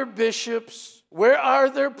are their bishops? Where are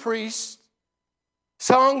their priests?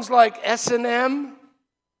 Songs like S&M,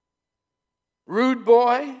 Rude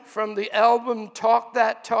Boy from the album Talk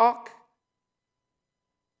That Talk,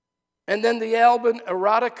 and then the album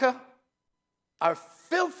Erotica are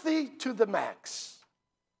filthy to the max.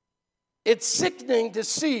 It's sickening to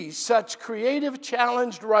see such creative,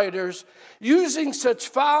 challenged writers using such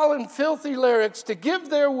foul and filthy lyrics to give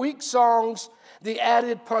their weak songs the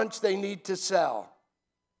added punch they need to sell.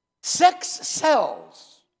 Sex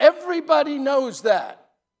sells. Everybody knows that.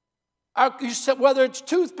 Whether it's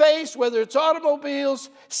toothpaste, whether it's automobiles,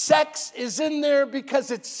 sex is in there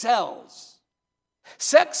because it sells.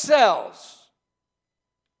 Sex sells.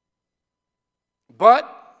 But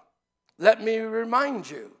let me remind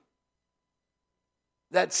you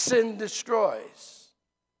that sin destroys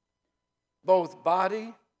both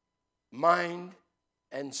body, mind,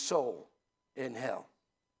 and soul in hell.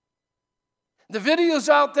 The videos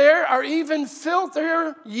out there are even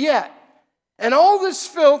filthier yet. And all this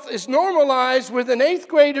filth is normalized with an 8th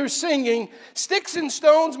grader singing, "Sticks and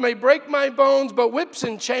stones may break my bones, but whips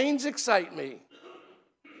and chains excite me."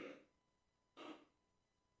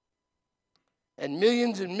 And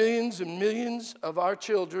millions and millions and millions of our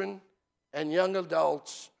children and young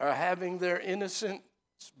adults are having their innocence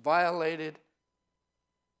violated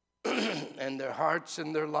and their hearts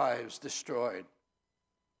and their lives destroyed.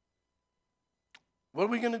 What are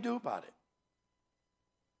we going to do about it?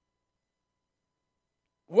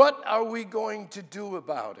 What are we going to do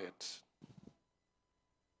about it?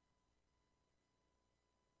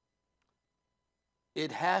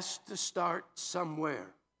 It has to start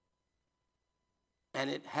somewhere. And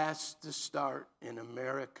it has to start in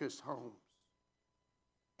America's homes.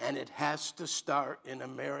 And it has to start in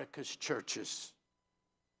America's churches.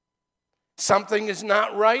 Something is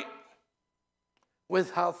not right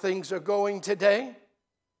with how things are going today.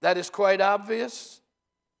 That is quite obvious.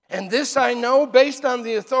 And this I know, based on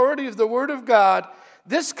the authority of the Word of God,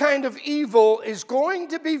 this kind of evil is going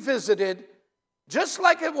to be visited just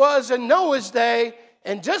like it was in Noah's day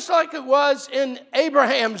and just like it was in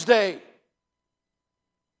Abraham's day.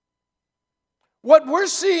 What we're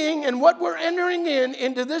seeing and what we're entering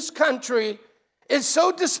into this country is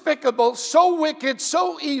so despicable, so wicked,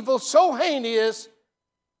 so evil, so heinous,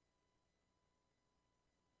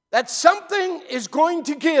 that something is going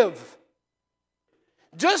to give.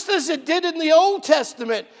 Just as it did in the Old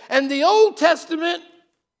Testament. And the Old Testament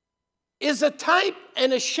is a type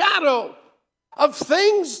and a shadow of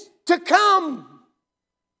things to come.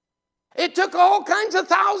 It took all kinds of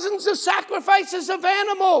thousands of sacrifices of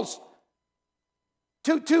animals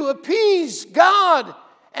to appease God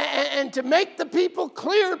and to make the people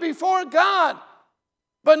clear before God.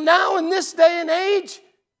 But now in this day and age,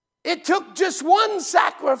 it took just one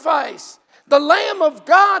sacrifice. The Lamb of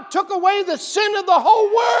God took away the sin of the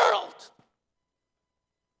whole world.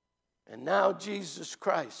 And now Jesus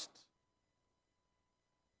Christ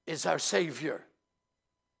is our Savior.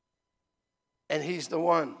 And He's the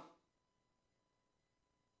one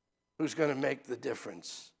who's going to make the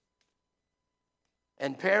difference.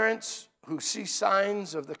 And parents who see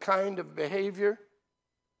signs of the kind of behavior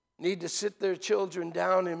need to sit their children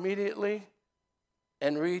down immediately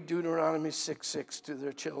and read Deuteronomy 6:6 to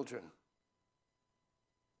their children.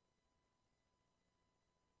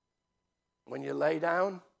 When you lay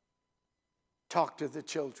down, talk to the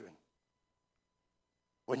children.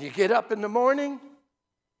 When you get up in the morning,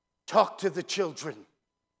 talk to the children.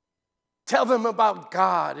 Tell them about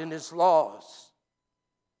God and His laws.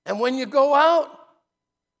 And when you go out,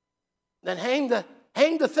 then hang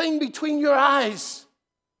the thing between your eyes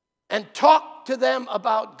and talk to them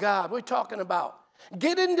about God. We're talking about.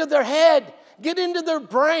 Get into their head, get into their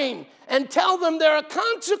brain, and tell them there are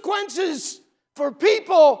consequences for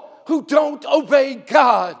people who don't obey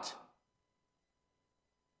God.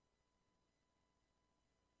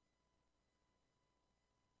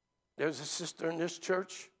 There's a sister in this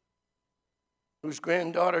church whose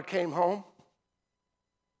granddaughter came home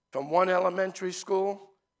from one elementary school,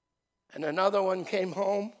 and another one came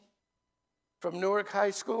home from Newark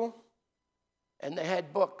High School, and they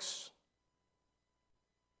had books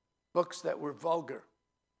that were vulgar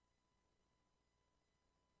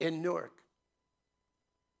in Newark.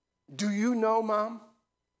 Do you know, Mom,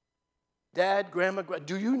 Dad, Grandma,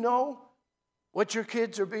 do you know what your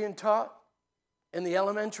kids are being taught in the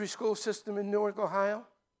elementary school system in Newark, Ohio?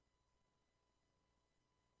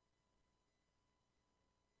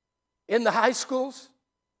 In the high schools?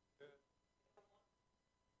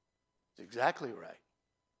 That's exactly right.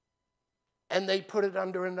 And they put it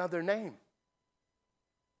under another name.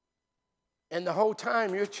 And the whole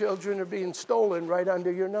time your children are being stolen right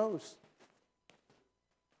under your nose.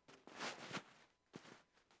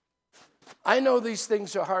 I know these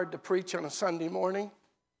things are hard to preach on a Sunday morning.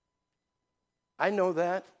 I know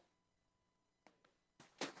that.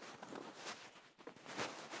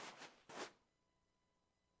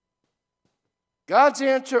 God's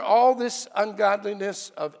answer to all this ungodliness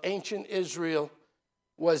of ancient Israel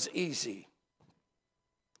was easy.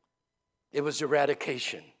 It was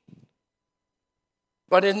eradication.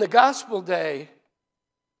 But in the gospel day,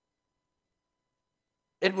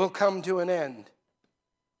 it will come to an end.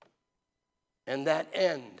 And that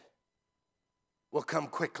end will come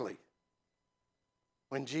quickly.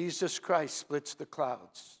 When Jesus Christ splits the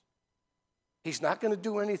clouds. He's not going to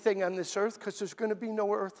do anything on this earth because there's going to be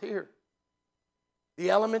no earth here. The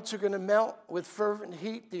elements are going to melt with fervent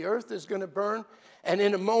heat. The earth is going to burn. And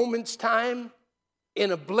in a moment's time,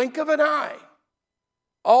 in a blink of an eye,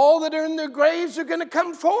 all that are in their graves are going to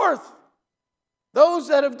come forth. Those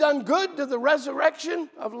that have done good to the resurrection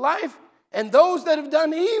of life, and those that have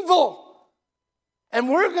done evil. And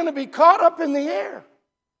we're going to be caught up in the air.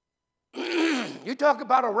 You talk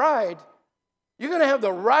about a ride. You're going to have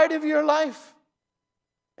the ride of your life.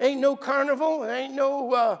 Ain't no carnival. Ain't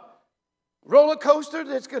no roller coaster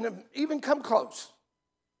that's going to even come close.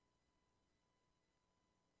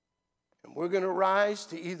 And we're going to rise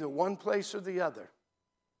to either one place or the other.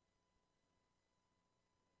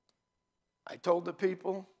 I told the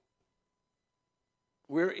people,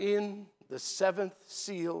 we're in the seventh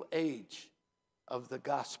seal age of the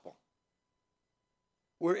gospel.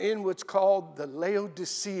 We're in what's called the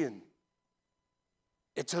Laodicean.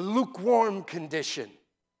 It's a lukewarm condition.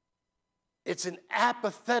 It's an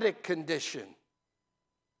apathetic condition.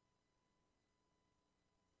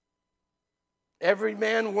 Every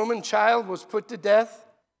man, woman, child was put to death.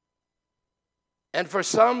 And for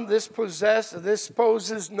some, this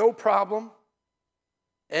poses no problem.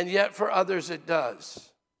 And yet for others, it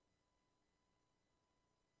does.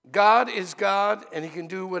 God is God, and He can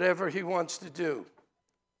do whatever He wants to do.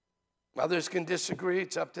 Others can disagree.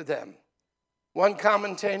 It's up to them. One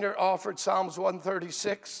commentator offered Psalms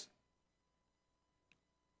 136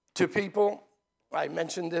 to people. I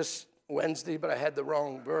mentioned this Wednesday, but I had the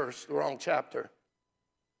wrong verse, the wrong chapter.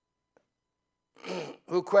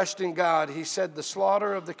 Who questioned God. He said, the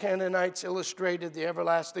slaughter of the Canaanites illustrated the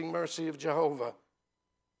everlasting mercy of Jehovah.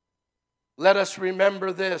 Let us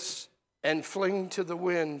remember this and fling to the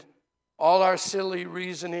wind all our silly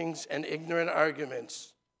reasonings and ignorant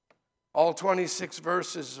arguments. All 26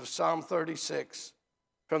 verses of Psalm 36,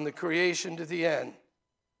 from the creation to the end,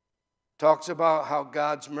 talks about how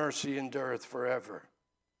God's mercy endureth forever.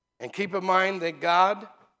 And keep in mind that God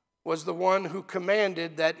was the one who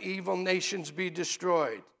commanded that evil nations be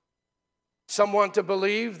destroyed. Some want to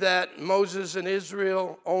believe that Moses and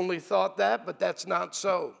Israel only thought that, but that's not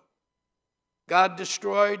so. God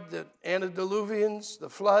destroyed the antediluvians, the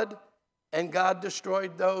flood, and God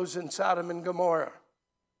destroyed those in Sodom and Gomorrah.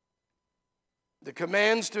 The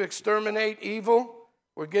commands to exterminate evil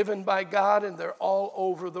were given by God, and they're all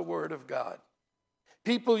over the Word of God.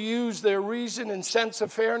 People use their reason and sense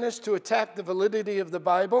of fairness to attack the validity of the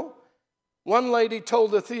Bible. One lady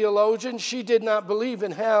told a theologian she did not believe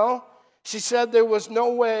in hell. She said there was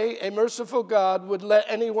no way a merciful God would let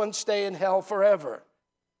anyone stay in hell forever.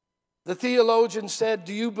 The theologian said,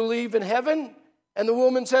 do you believe in heaven? And the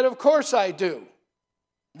woman said, of course I do.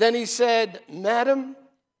 Then he said, Madam,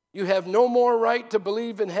 You have no more right to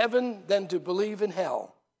believe in heaven than to believe in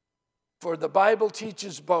hell. For the Bible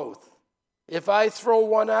teaches both. If I throw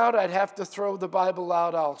one out, I'd have to throw the Bible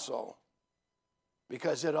out also.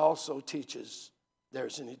 Because it also teaches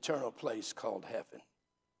there's an eternal place called heaven.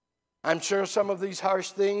 I'm sure some of these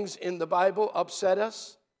harsh things in the Bible upset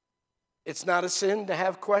us. It's not a sin to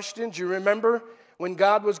have questions. You remember when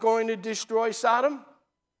God was going to destroy Sodom?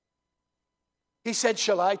 He said,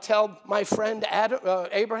 shall I tell my friend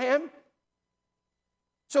Abraham?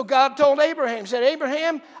 So God told Abraham, said,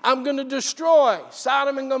 Abraham, I'm going to destroy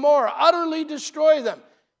Sodom and Gomorrah, utterly destroy them.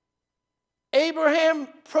 Abraham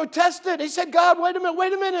protested. He said, God, wait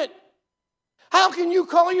a minute. How can you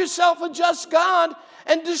call yourself a just God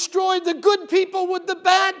and destroy the good people with the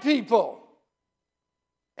bad people?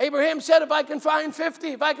 Abraham said, if I can find 50,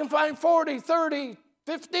 if I can find 40, 30,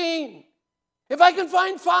 15, if I can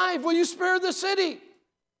find 5, will you spare the city?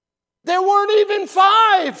 There weren't even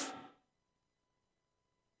 5.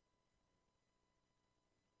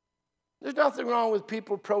 There's nothing wrong with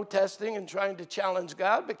people protesting and trying to challenge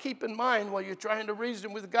God, but keep in mind while you're trying to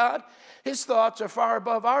reason with God, his thoughts are far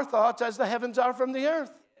above our thoughts as the heavens are from the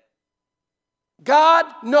earth. God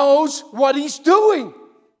knows what he's doing.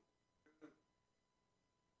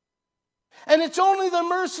 And it's only the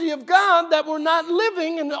mercy of God that we're not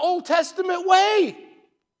living in the Old Testament way.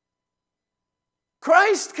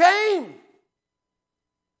 Christ came.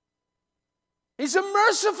 He's a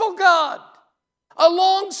merciful God, a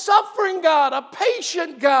long-suffering God, a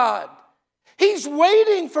patient God. He's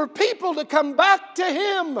waiting for people to come back to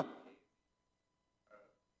him.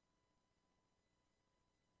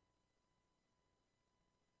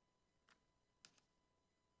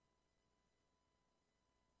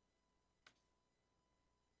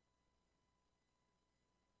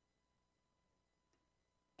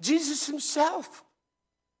 Jesus himself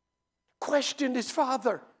questioned his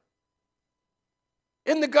Father.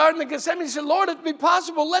 In the Garden of Gethsemane, he said, Lord, if it be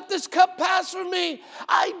possible, let this cup pass from me.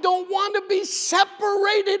 I don't want to be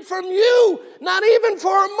separated from you, not even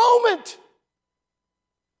for a moment.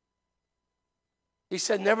 He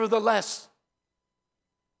said, nevertheless,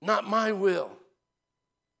 not my will,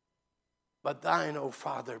 but thine, O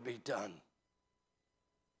Father, be done.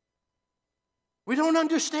 We don't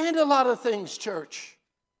understand a lot of things, church.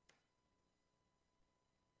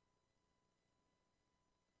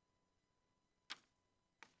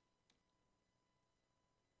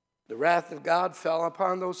 The wrath of God fell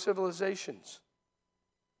upon those civilizations.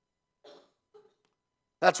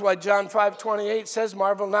 That's why John 5:28 says,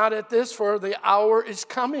 marvel not at this, for the hour is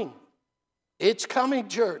coming. It's coming,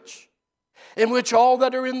 church, in which all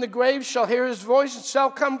that are in the grave shall hear his voice and shall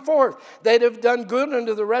come forth. They that have done good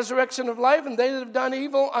unto the resurrection of life, and they that have done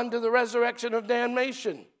evil unto the resurrection of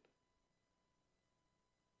damnation.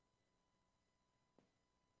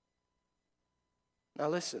 Now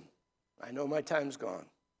listen, I know my time's gone.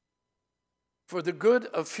 For the good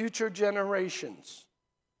of future generations,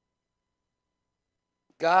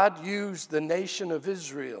 God used the nation of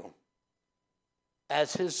Israel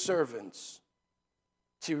as his servants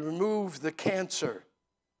to remove the cancer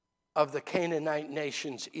of the Canaanite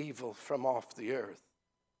nation's evil from off the earth.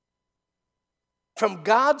 From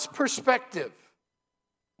God's perspective,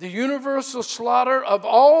 the universal slaughter of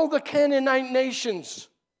all the Canaanite nations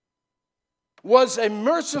was a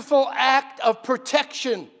merciful act of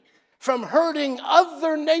protection from hurting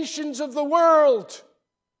other nations of the world.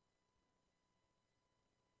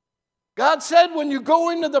 God said, when you go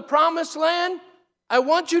into the promised land, I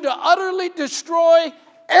want you to utterly destroy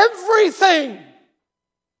everything.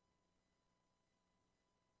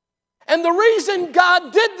 And the reason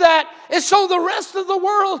God did that is so the rest of the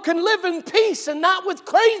world can live in peace and not with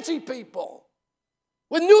crazy people,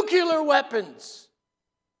 with nuclear weapons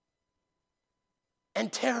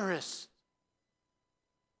and terrorists.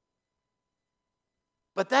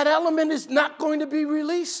 But that element is not going to be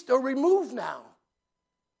released or removed now,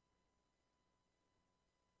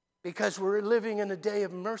 because we're living in a day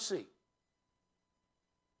of mercy.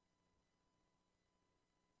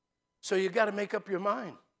 So you got to make up your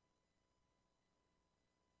mind.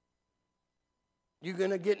 You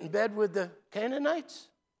going to get in bed with the Canaanites?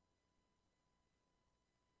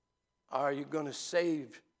 Or are you going to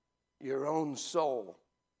save your own soul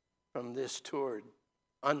from this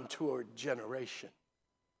untoward generation?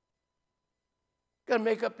 Got to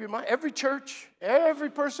make up your mind. Every church,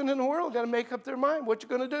 every person in the world got to make up their mind what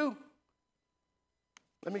you're going to do.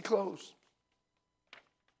 Let me close.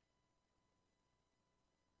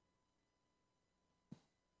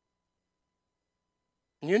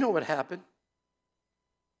 And you know what happened?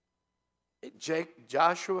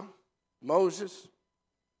 Joshua, Moses,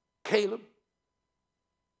 Caleb.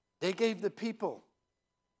 They gave the people.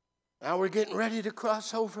 Now we're getting ready to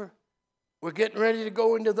cross over. We're getting ready to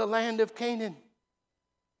go into the land of Canaan.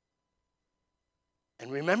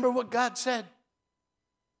 And remember what God said.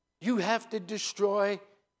 You have to destroy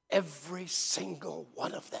every single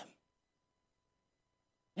one of them.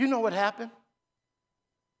 You know what happened?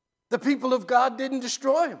 The people of God didn't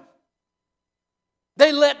destroy them.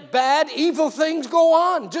 They let bad, evil things go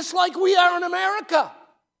on, just like we are in America.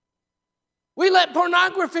 We let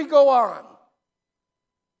pornography go on.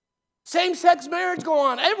 Same-sex marriage go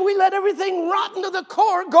on. We let everything rotten to the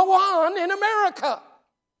core go on in America.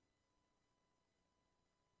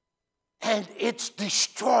 And it's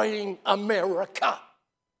destroying America.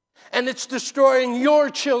 And it's destroying your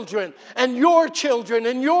children and your children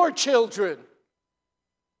and your children.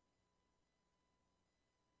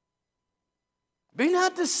 Be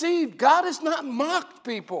not deceived. God has not mocked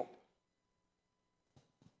people.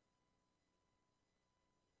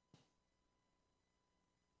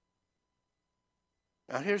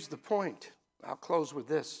 Now here's the point. I'll close with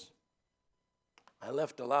this. I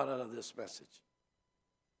left a lot out of this message.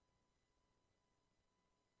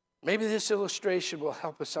 Maybe this illustration will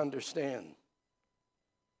help us understand.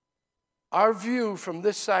 Our view from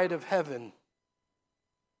this side of heaven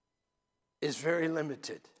is very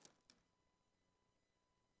limited.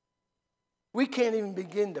 We can't even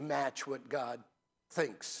begin to match what God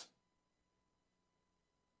thinks.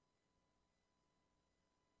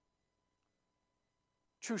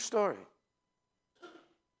 True story.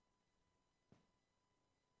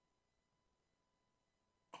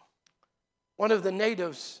 One of the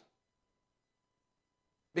natives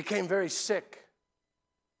became very sick.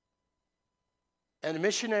 And a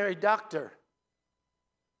missionary doctor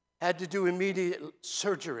had to do immediate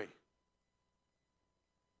surgery.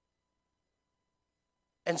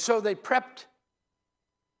 And so they prepped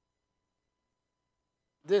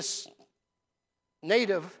this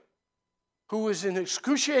native who was in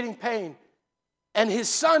excruciating pain, and his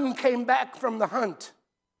son came back from the hunt.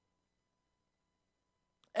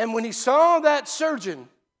 And when he saw that surgeon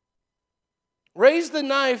raise the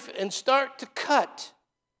knife and start to cut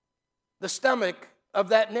the stomach of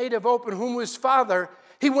that native open, whom was father,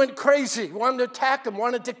 he went crazy, wanted to attack him,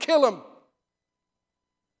 wanted to kill him.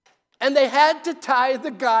 And they had to tie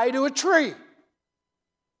the guy to a tree.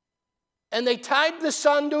 And they tied the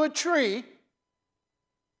son to a tree,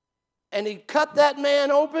 and he cut that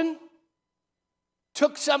man open,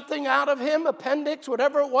 took something out of him, appendix,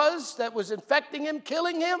 whatever it was that was infecting him,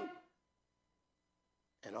 killing him,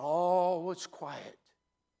 and all was quiet.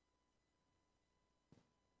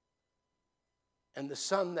 And the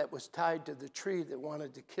son that was tied to the tree that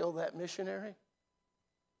wanted to kill that missionary,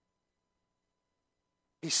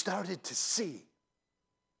 he started to see.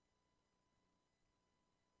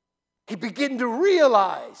 He began to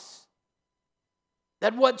realize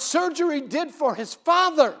that what surgery did for his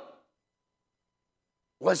father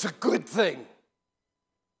was a good thing.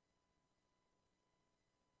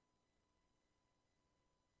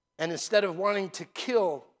 And instead of wanting to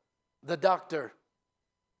kill the doctor,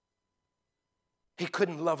 he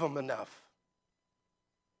couldn't love him enough.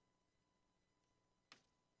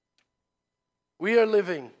 We are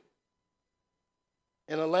living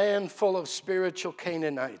in a land full of spiritual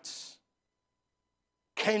Canaanites.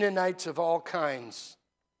 Canaanites of all kinds.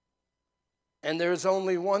 And there is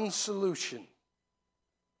only one solution: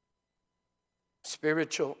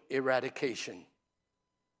 spiritual eradication.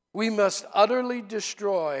 We must utterly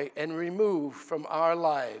destroy and remove from our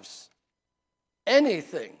lives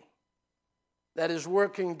anything that is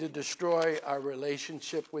working to destroy our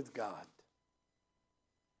relationship with God.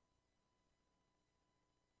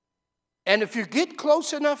 And if you get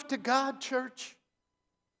close enough to God, church,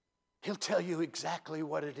 He'll tell you exactly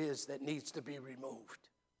what it is that needs to be removed.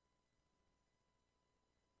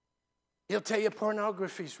 He'll tell you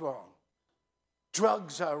pornography's wrong.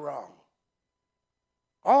 Drugs are wrong.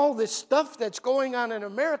 All this stuff that's going on in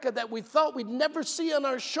America that we thought we'd never see on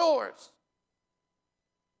our shores.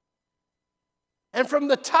 And from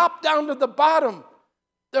the top down to the bottom,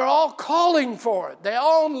 they're all calling for it. They're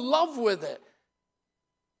all in love with it.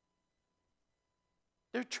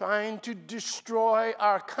 They're trying to destroy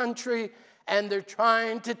our country, and they're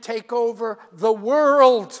trying to take over the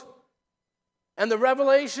world. And the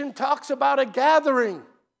Revelation talks about a gathering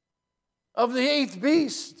of the eighth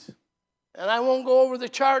beast. And I won't go over the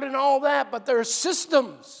chart and all that, but there are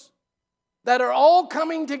systems that are all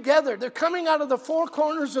coming together. They're coming out of the four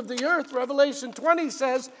corners of the earth. Revelation 20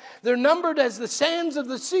 says they're numbered as the sands of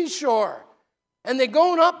the seashore. And they're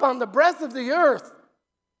going up on the breadth of the earth,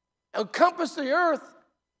 encompass the earth,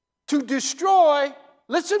 to destroy,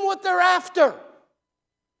 listen what they're after,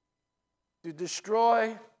 to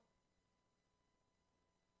destroy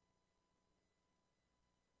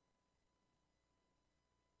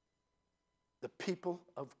the people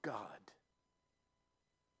of God.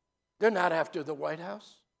 They're not after the White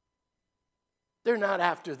House. They're not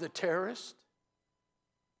after the terrorist.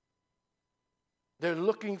 They're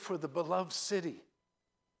looking for the beloved city.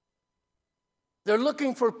 They're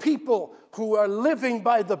looking for people who are living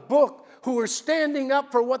by the book, who are standing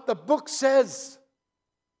up for what the book says.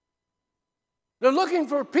 They're looking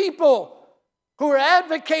for people who are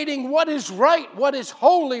advocating what is right, what is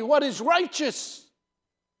holy, what is righteous.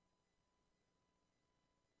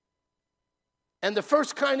 And the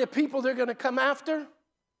first kind of people they're going to come after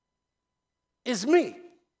is me.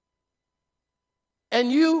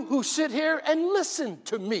 And you who sit here and listen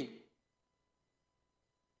to me.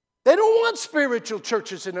 They don't want spiritual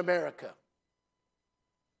churches in America.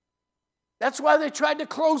 That's why they tried to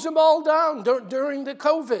close them all down during the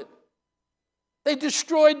COVID. They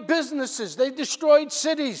destroyed businesses. They destroyed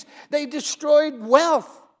cities. They destroyed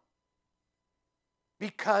wealth.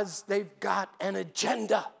 Because they've got an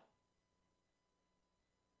agenda.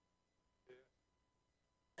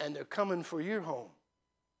 And they're coming for your home.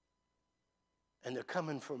 And they're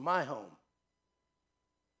coming for my home.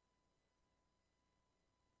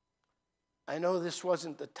 I know this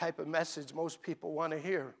wasn't the type of message most people want to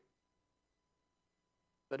hear.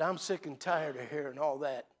 But I'm sick and tired of hearing all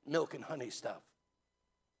that milk and honey stuff.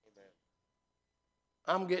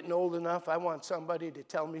 I'm getting old enough, I want somebody to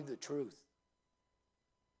tell me the truth.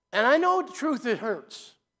 And I know the truth, it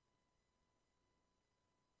hurts.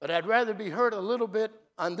 But I'd rather be hurt a little bit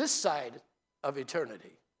on this side of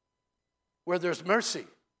eternity, where there's mercy.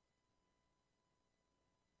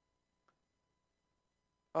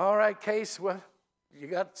 All right, Case, well,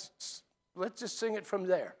 let's just sing it from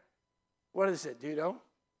there. What is it, do you know?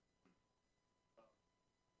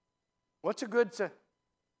 What's a good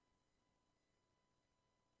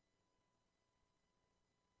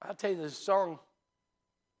I'll tell you this song.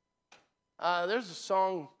 There's a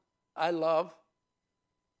song I love,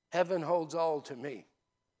 Heaven Holds All to Me.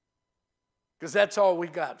 Because that's all we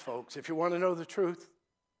got, folks. If you want to know the truth,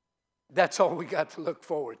 that's all we got to look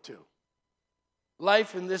forward to.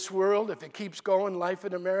 Life in this world, if it keeps going, life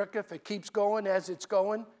in America, if it keeps going as it's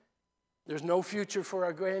going, there's no future for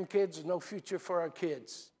our grandkids, there's no future for our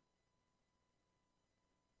kids.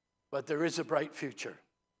 But there is a bright future.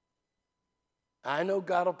 I know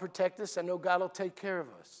God will protect us. I know God will take care of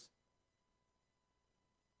us.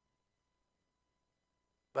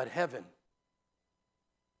 But heaven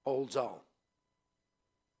holds all.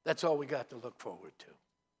 That's all we got to look forward to.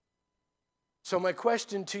 So my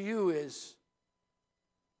question to you is,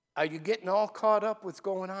 are you getting all caught up with what's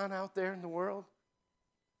going on out there in the world?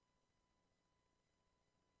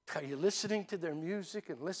 Are you listening to their music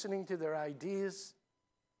and listening to their ideas?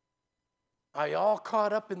 Are you all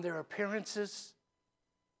caught up in their appearances?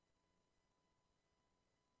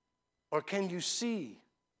 Or can you see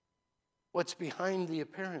what's behind the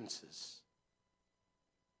appearances?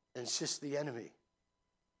 And it's just the enemy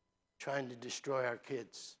trying to destroy our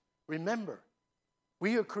kids. Remember,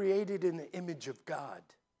 we are created in the image of God.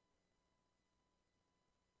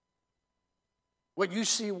 What you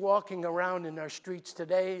see walking around in our streets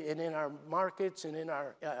today and in our markets and in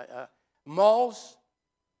our malls,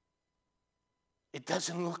 it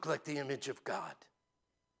doesn't look like the image of God.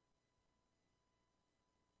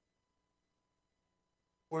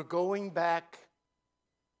 We're going back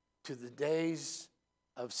to the days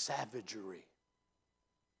of savagery.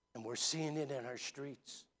 And we're seeing it in our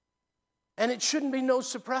streets. And it shouldn't be no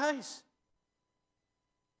surprise.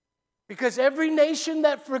 Because every nation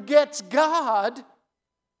that forgets God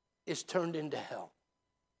is turned into hell.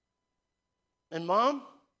 And mom,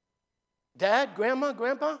 dad, grandma,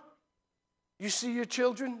 grandpa, you see your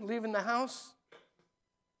children leaving the house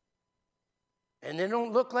and they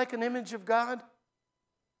don't look like an image of God,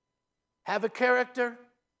 have a character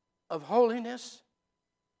of holiness,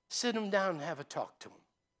 sit them down and have a talk to them.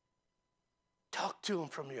 Talk to them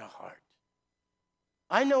from your heart.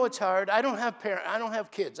 I know it's hard. I don't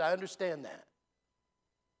have kids. I understand that.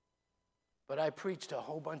 But I preach to a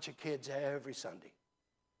whole bunch of kids every Sunday.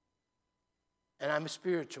 And I'm a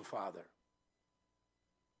spiritual father.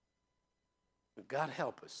 But God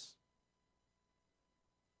help us.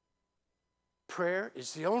 Prayer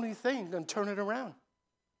is the only thing going to turn it around.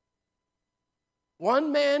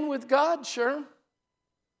 One man with God, sure,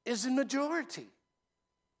 is a majority.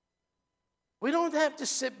 We don't have to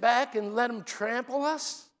sit back and let them trample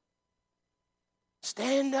us.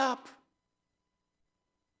 Stand up.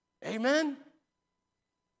 Amen?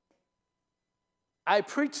 I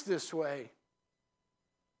preach this way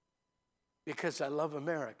because I love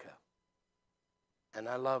America, and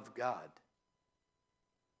I love God,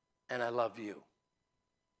 and I love you.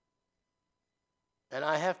 And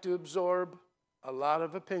I have to absorb a lot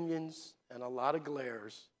of opinions and a lot of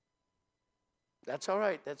glares. That's all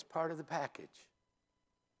right. That's part of the package.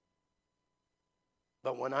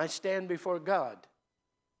 But when I stand before God,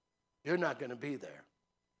 you're not going to be there.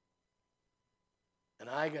 And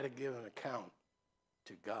I got to give an account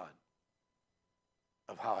to God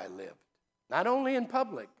of how I lived. Not only in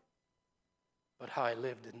public, but how I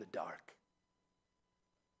lived in the dark.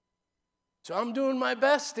 So I'm doing my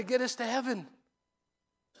best to get us to heaven.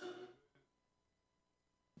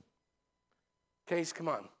 Case, come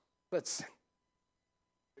on. Let's sing.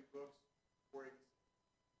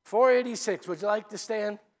 486. Would you like to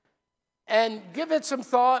stand? And give it some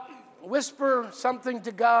thought. Whisper something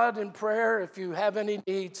to God in prayer if you have any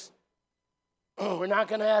needs. We're not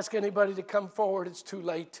going to ask anybody to come forward. It's too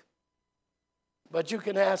late. But you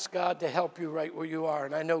can ask God to help you right where you are,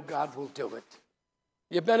 and I know God will do it.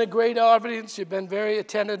 You've been a great audience. You've been very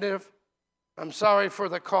attentive. I'm sorry for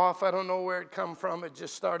the cough. I don't know where it come from. It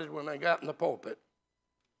just started when I got in the pulpit.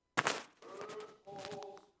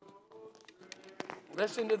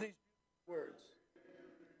 Listen to these.